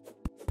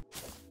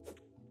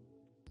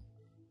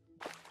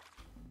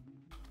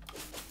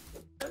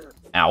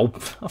 Ow!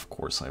 Of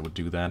course I would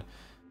do that.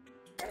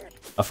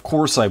 Of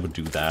course I would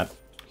do that,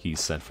 he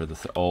said for the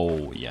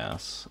oh,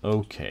 yes.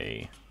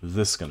 Okay.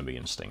 This is gonna be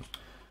interesting.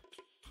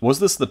 Was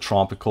this the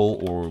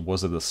tropical, or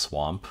was it the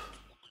swamp?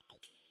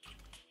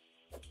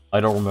 I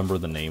don't remember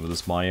the name of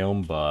this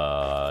biome,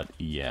 but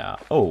yeah.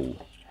 Oh,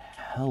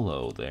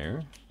 hello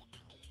there.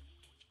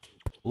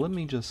 Let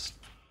me just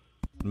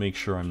make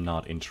sure I'm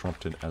not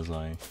interrupted as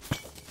I...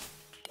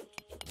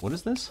 What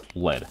is this?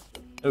 Lead.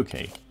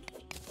 Okay.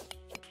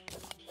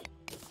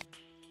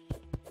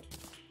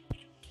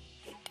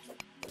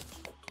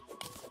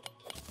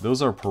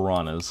 Those are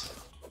piranhas.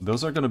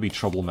 Those are going to be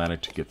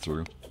problematic to get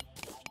through.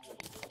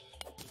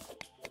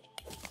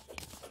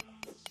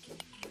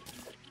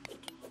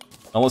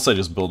 Unless I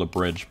just build a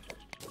bridge.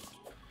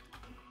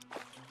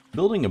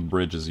 Building a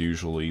bridge is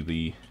usually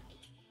the...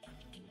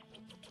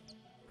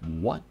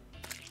 What?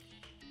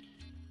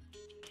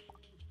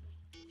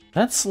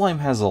 That slime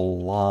has a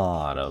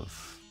lot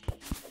of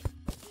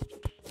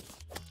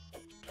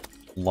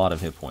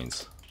hit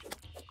points.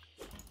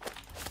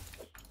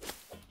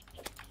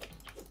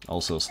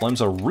 Also,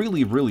 slimes are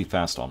really, really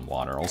fast on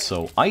water.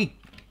 Also, I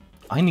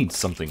need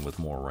something with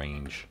more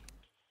range.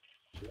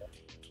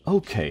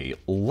 Okay,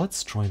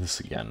 let's try this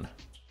again.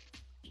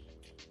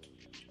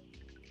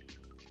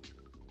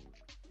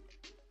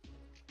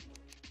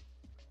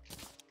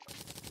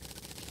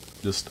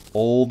 Just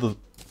all the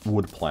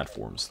wood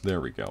platforms. There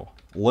we go.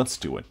 Let's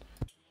do it.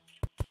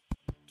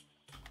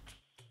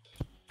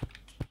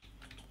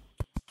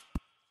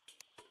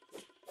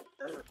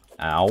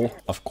 Ow.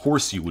 Of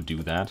course you would do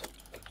that.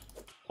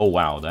 Oh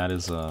wow, that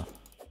is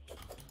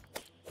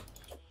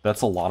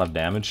that's a lot of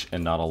damage,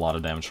 and not a lot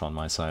of damage on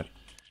my side.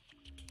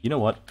 You know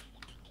what?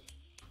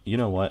 You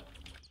know what?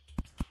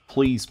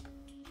 Please.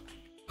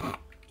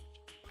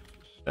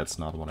 That's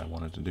not what I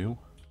wanted to do.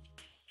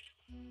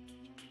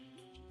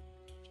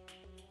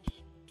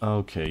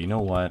 Okay, you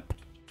know what?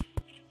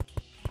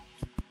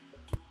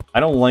 I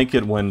don't like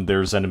it when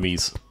there's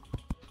enemies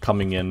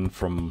coming in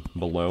from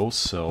below,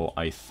 so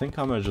I think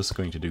I'm just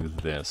going to do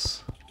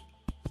this.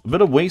 A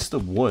bit of waste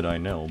of wood, I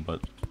know,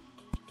 but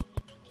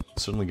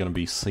it's certainly going to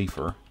be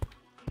safer.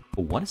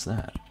 But what is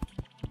that?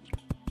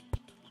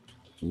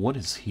 What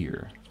is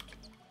here?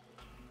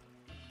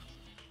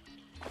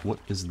 What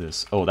is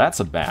this? Oh, that's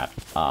a bat.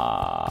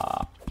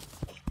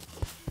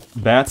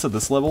 Bats at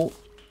this level?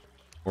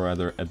 Or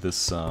rather, at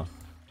this, at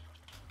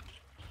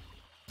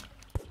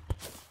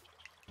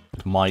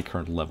my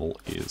current level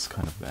is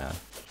kind of bad.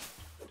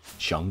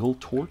 Jungle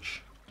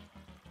torch?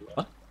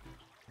 What?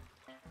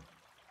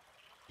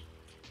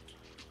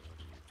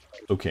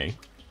 Okay.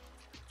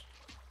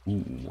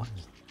 Ooh, what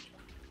is...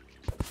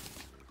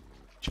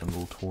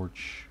 Jungle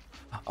torch.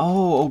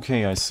 Oh,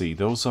 okay, I see.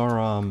 Those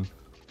are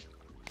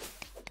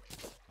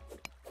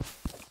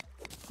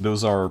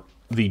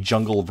the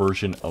jungle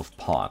version of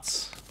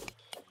pots.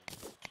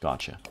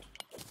 Gotcha.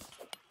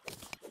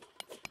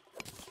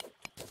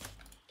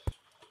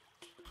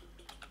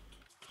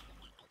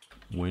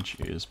 Which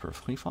is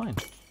perfectly fine.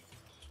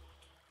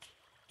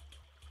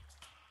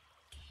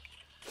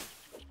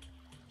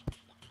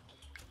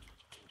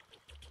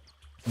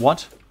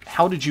 What?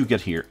 How did you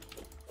get here?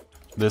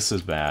 This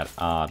is bad.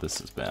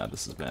 This is bad.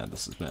 This is bad.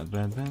 This is bad.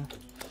 Bad.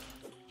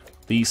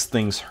 These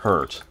things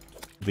hurt.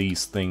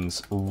 These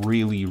things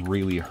really,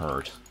 really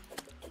hurt.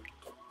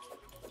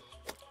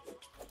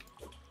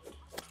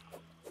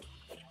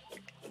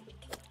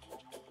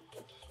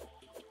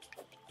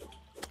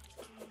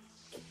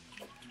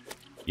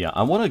 Yeah,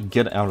 I want to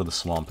get out of the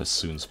swamp as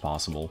soon as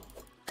possible.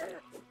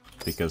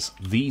 Because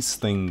these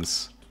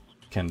things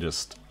can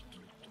just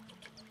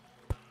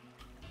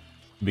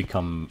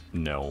become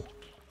no.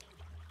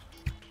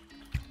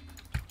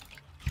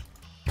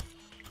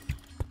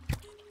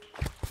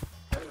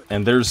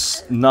 And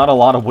there's not a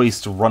lot of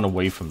ways to run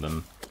away from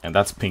them. And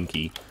that's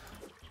Pinky.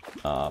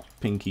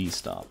 Pinky,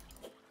 stop.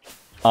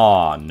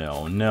 Aw,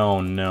 no, no,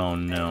 no,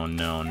 no,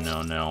 no,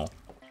 no, no.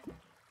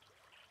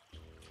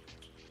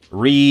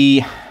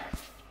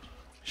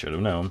 Should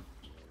have known.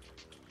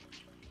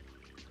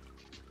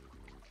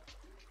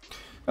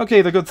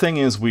 Okay, the good thing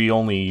is we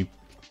only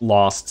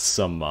lost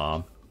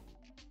some,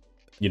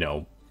 you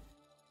know,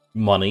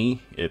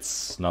 money.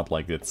 It's not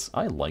like it's...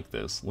 I like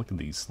this. Look at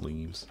these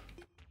leaves.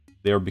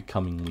 They're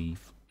becoming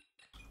leaf.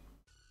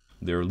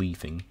 They're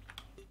leafing.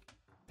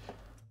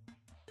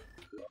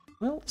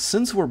 Well,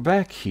 since we're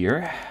back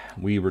here,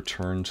 we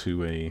return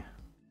to a...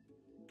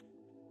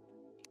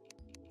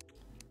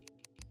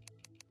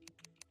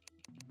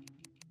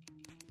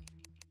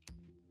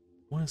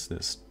 What is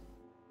this?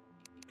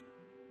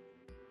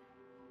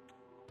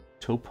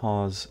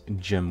 Topaz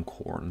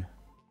Gemcorn.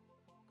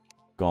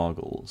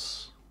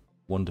 Goggles.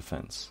 1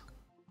 defense.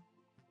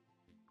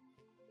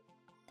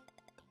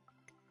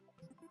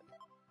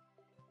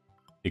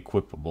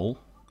 Equipable.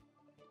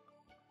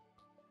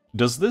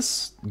 Does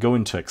this go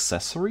into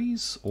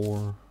accessories,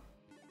 or...?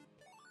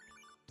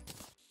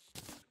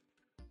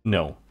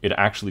 No, it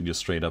actually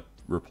just straight up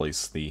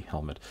replaced the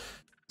helmet.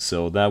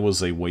 So that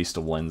was a waste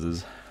of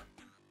lenses.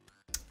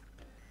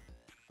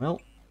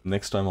 Well,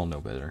 next time I'll know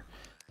better.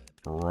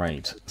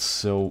 Right,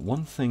 so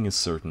one thing is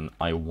certain.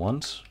 I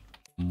want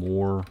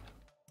more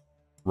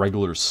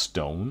regular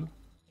stone,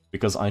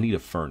 because I need a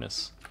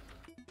furnace.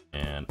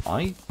 And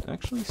I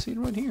actually see it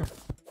right here.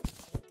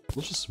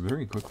 Let's just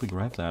very quickly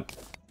grab that.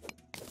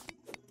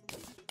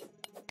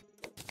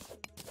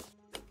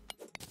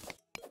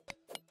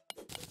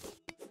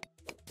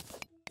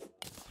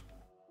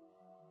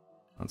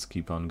 Let's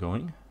keep on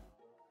going.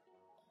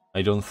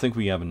 I don't think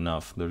we have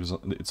enough.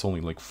 It's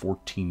only like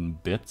 14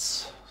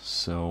 bits,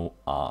 so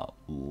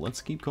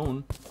let's keep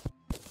going.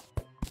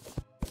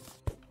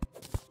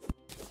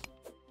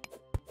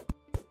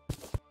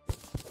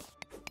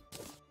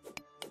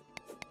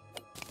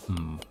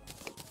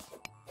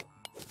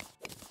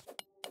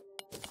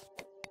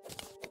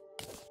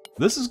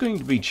 This is going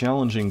to be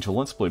challenging to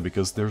Let's Play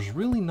because there's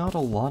really not a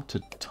lot to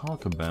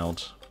talk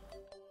about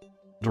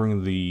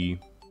during the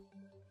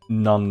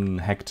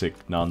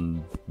non-hectic,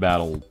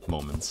 non-battle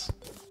moments.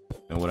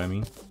 Know what I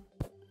mean?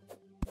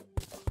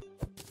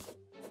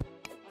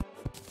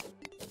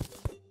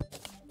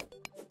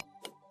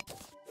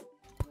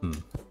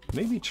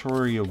 Maybe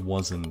Terraria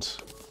wasn't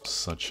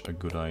such a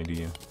good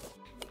idea.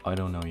 I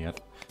don't know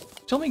yet.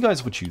 Tell me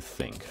guys what you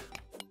think.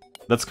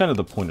 That's kind of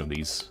the point of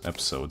these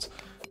episodes.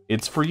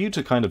 It's for you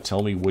to kind of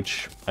tell me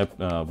which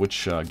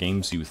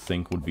games you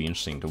think would be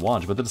interesting to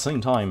watch, but at the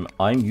same time,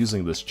 I'm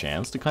using this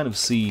chance to kind of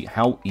see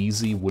how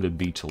easy would it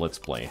be to Let's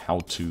Play, how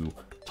to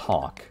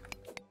talk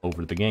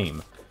over the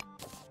game.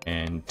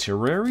 And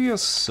Terraria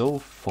so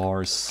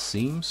far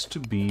seems to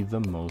be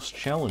the most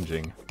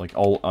challenging, like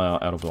out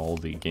of all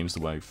the games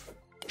that I've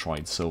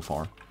tried so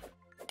far.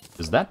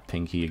 Is that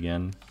Pinky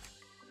again?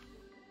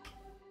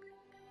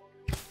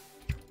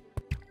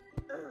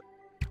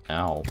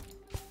 Ow.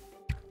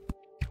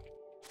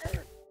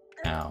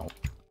 Ow.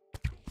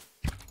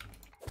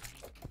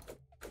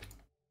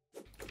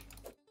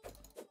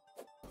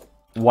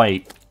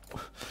 Wait.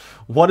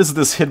 What is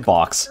this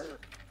hitbox?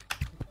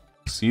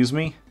 Excuse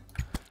me?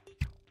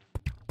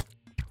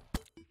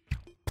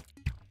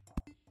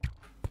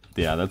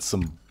 Yeah, that's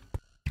some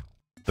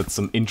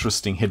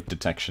interesting hit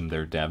detection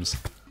there, devs.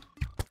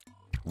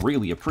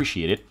 Really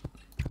appreciate it.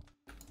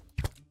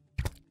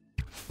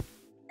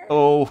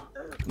 Oh,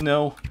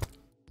 no.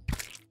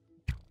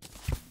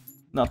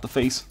 Not the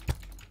face.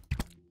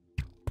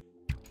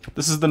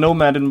 This is the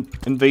Nomad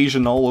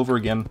invasion all over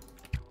again.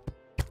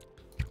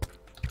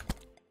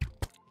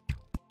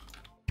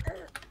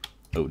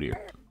 Oh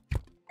dear.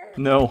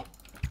 No.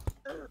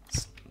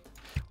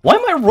 Why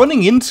am I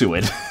running into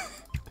it?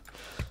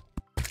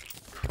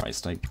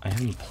 Christ, I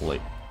haven't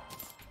played.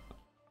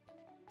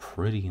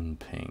 Pretty in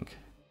pink.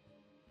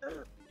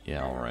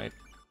 Yeah, alright.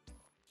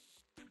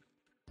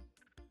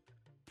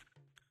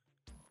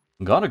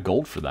 Got a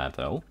gold for that,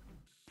 though.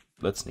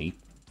 That's neat.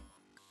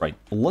 Right,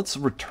 let's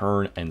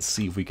return and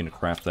see if we can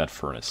craft that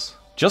furnace.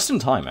 Just in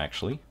time,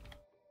 actually.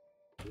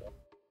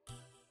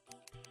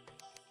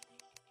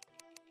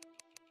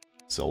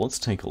 So let's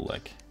take a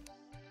look.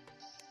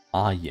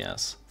 Ah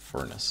yes,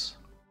 furnace.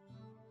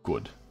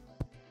 Good.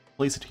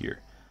 Place it here.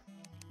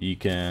 You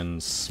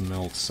can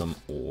smelt some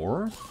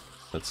ore.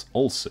 That's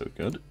also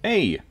good.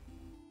 Hey!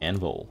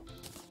 Anvil.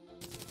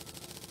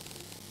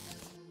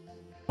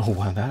 Oh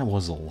wow, that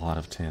was a lot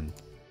of tin.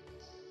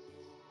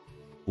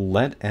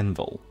 Lead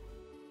anvil.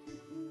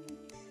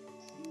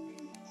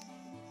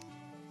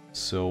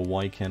 So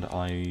why can't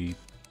I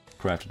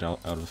craft it out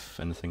of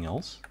anything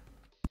else?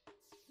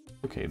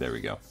 Okay, there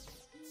we go.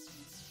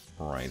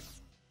 Alright.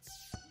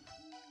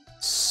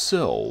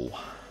 So,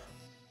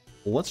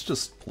 let's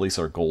just place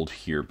our gold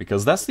here,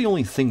 because that's the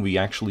only thing we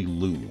actually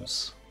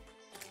lose.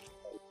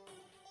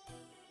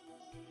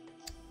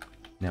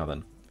 Now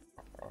then.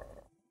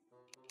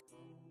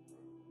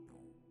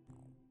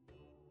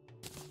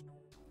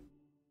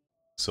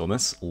 So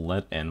this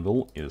lead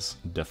anvil is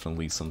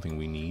definitely something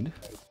we need.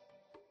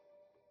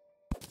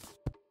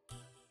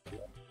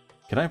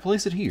 Can I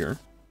place it here?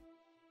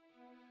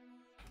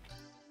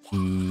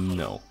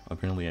 No,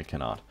 apparently I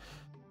cannot.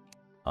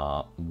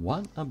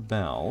 What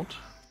about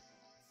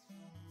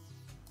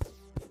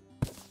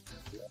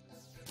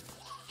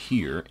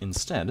here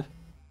instead?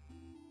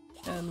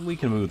 And we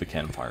can move the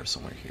campfire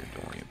somewhere here,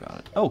 don't worry about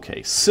it.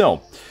 Okay,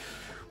 so,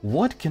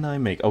 what can I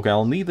make? Okay,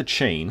 I'll need the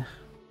chain.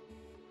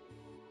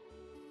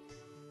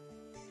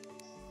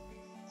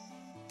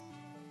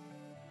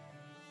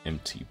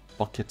 Empty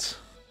bucket.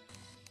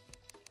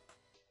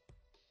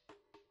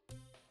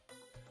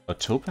 A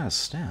topaz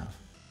staff.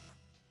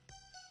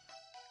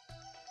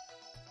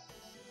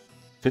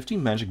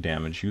 15 magic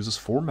damage, uses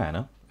 4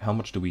 mana. How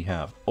much do we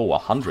have? Oh,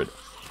 100.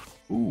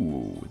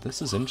 Ooh,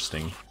 this is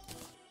interesting.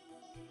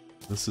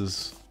 This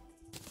is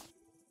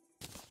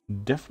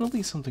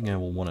definitely something I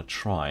will want to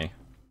try.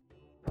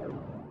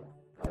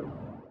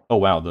 Oh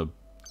wow, the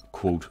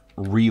quote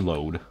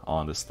reload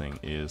on this thing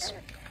is...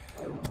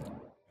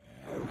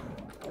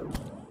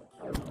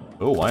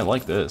 Oh, I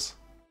like this.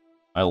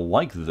 I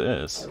like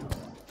this.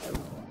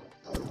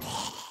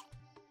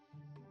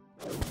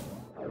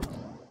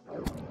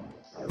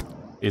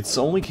 It's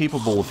only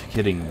capable of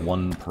hitting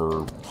 1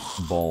 per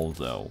ball,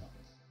 though.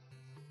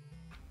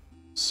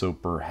 So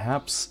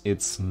perhaps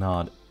it's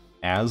not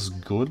as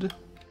good.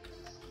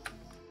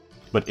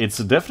 But it's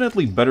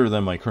definitely better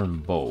than my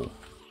current bow.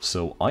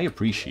 So I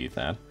appreciate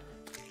that.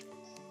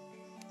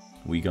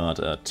 We got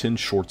a tin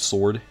short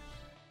sword,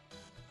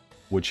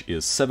 which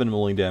is 7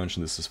 melee damage,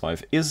 and this is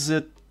 5. Is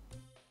it...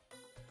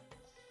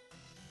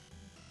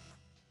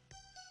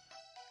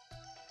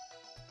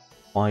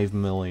 Five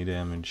melee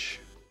damage,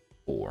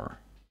 4.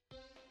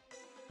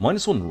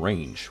 -1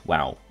 range.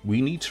 Wow,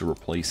 we need to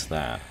replace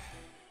that.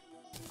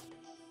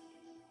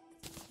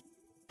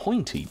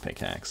 Pointy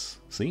pickaxe.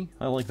 See?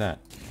 I like that.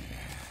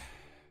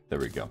 There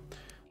we go.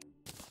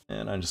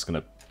 And I'm just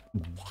gonna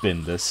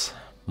bin this.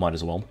 Might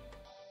as well.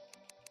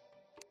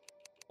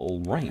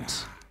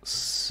 Alright.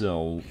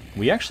 So,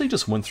 we actually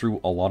just went through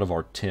a lot of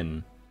our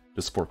tin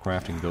just for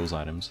crafting those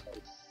items.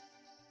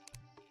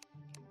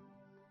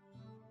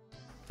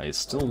 I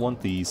still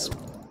want these.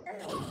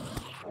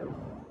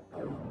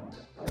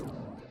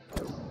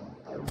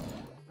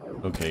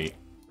 Okay,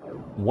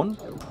 one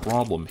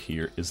problem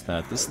here is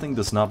that this thing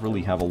does not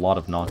really have a lot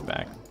of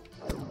knockback.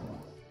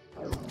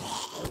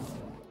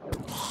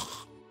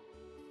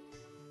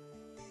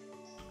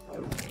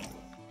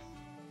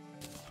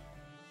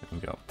 There we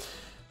go.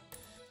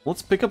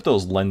 Let's pick up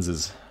those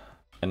lenses,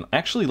 and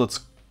actually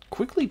let's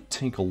quickly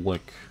take a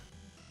look.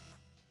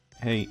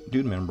 Hey,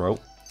 dude man bro.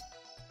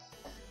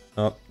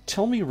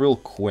 Tell me real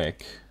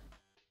quick.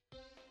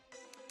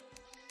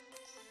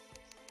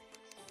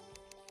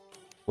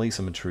 Place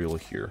some material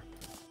here.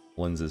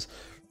 Lenses.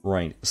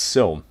 Right,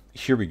 so,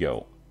 here we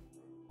go.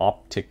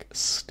 Optic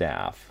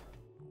staff.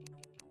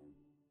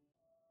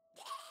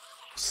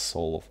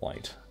 Soul of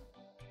light.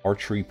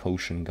 Archery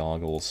potion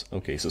goggles.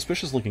 Okay,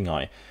 suspicious looking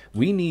eye.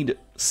 We need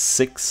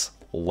 6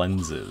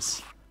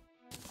 lenses.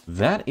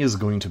 That is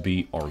going to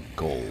be our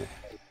goal.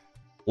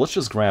 Let's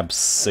just grab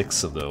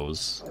 6 of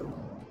those.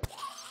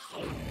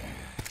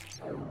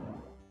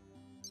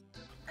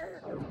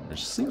 It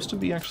seems to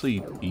be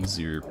actually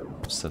easier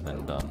said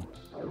than done.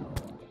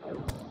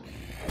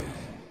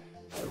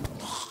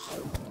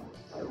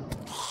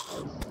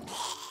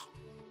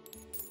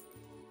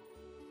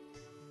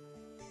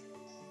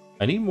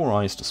 I need more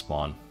eyes to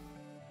spawn.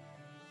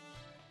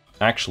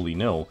 Actually,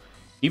 no.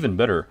 Even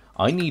better,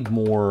 I need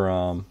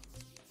more,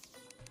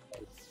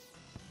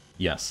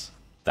 Yes,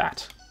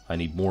 that. I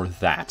need more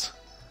that.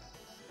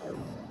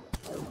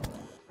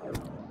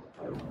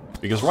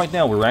 Because right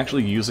now we're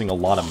actually using a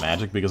lot of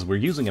magic because we're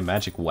using a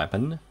magic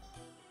weapon.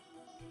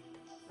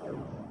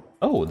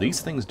 Oh, these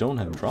things don't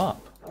have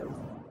drop.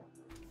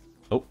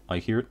 Oh, I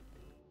hear it.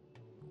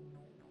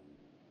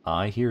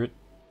 I hear it.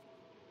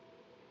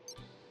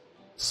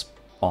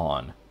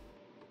 Spawn.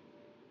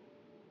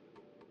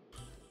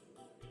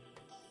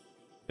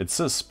 It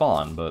says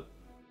spawn, but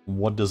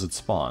what does it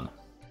spawn?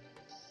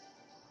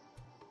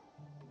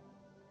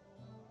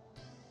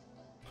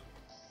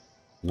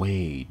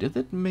 Wait, did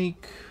it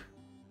make...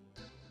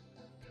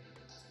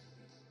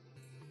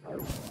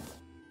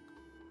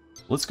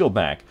 Let's go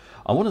back.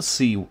 I want to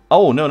see...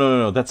 Oh,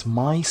 no, that's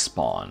my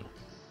spawn.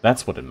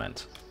 That's what it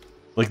meant.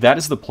 Like, that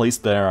is the place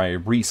that I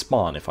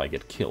respawn if I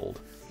get killed.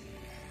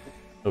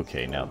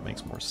 Okay, now it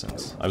makes more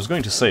sense. I was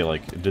going to say,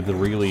 like, did they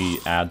really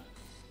add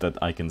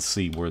that I can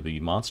see where the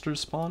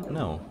monsters spawn?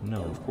 No,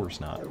 of course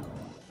not.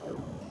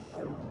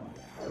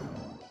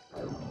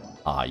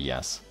 Ah,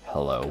 yes.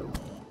 Hello.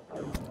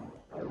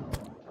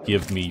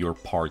 Give me your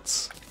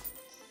parts.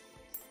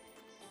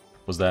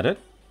 Was that it?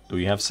 Do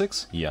we have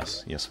 6?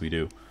 Yes, we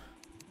do.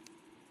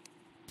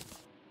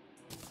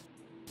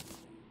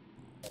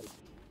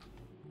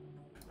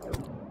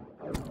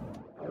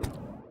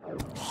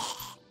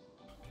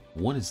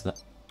 What is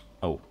that?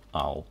 Oh,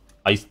 owl.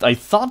 I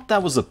thought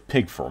that was a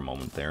pig for a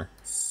moment there.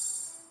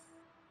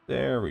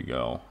 There we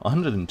go.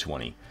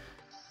 120.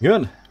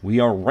 Good. We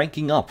are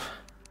ranking up.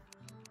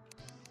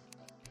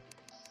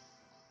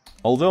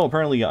 Although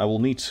apparently I will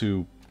need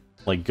to,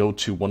 like, go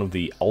to one of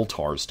the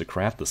altars to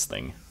craft this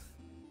thing.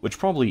 Which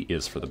probably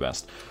is for the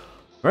best.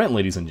 Alright,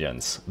 ladies and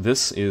gents,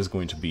 this is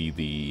going to be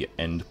the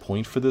end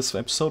point for this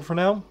episode for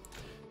now.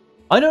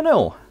 I don't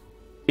know.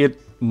 It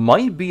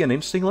might be an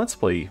interesting Let's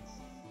Play.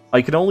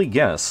 I can only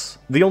guess.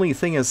 The only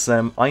thing is,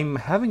 I'm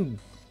having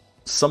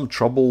some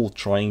trouble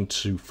trying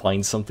to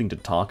find something to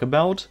talk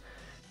about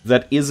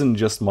that isn't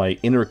just my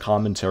inner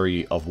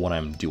commentary of what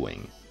I'm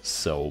doing.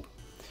 So,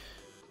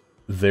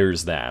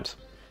 there's that.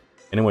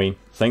 Anyway,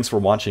 thanks for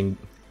watching,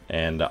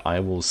 and I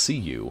will see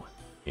you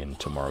in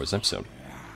tomorrow's episode.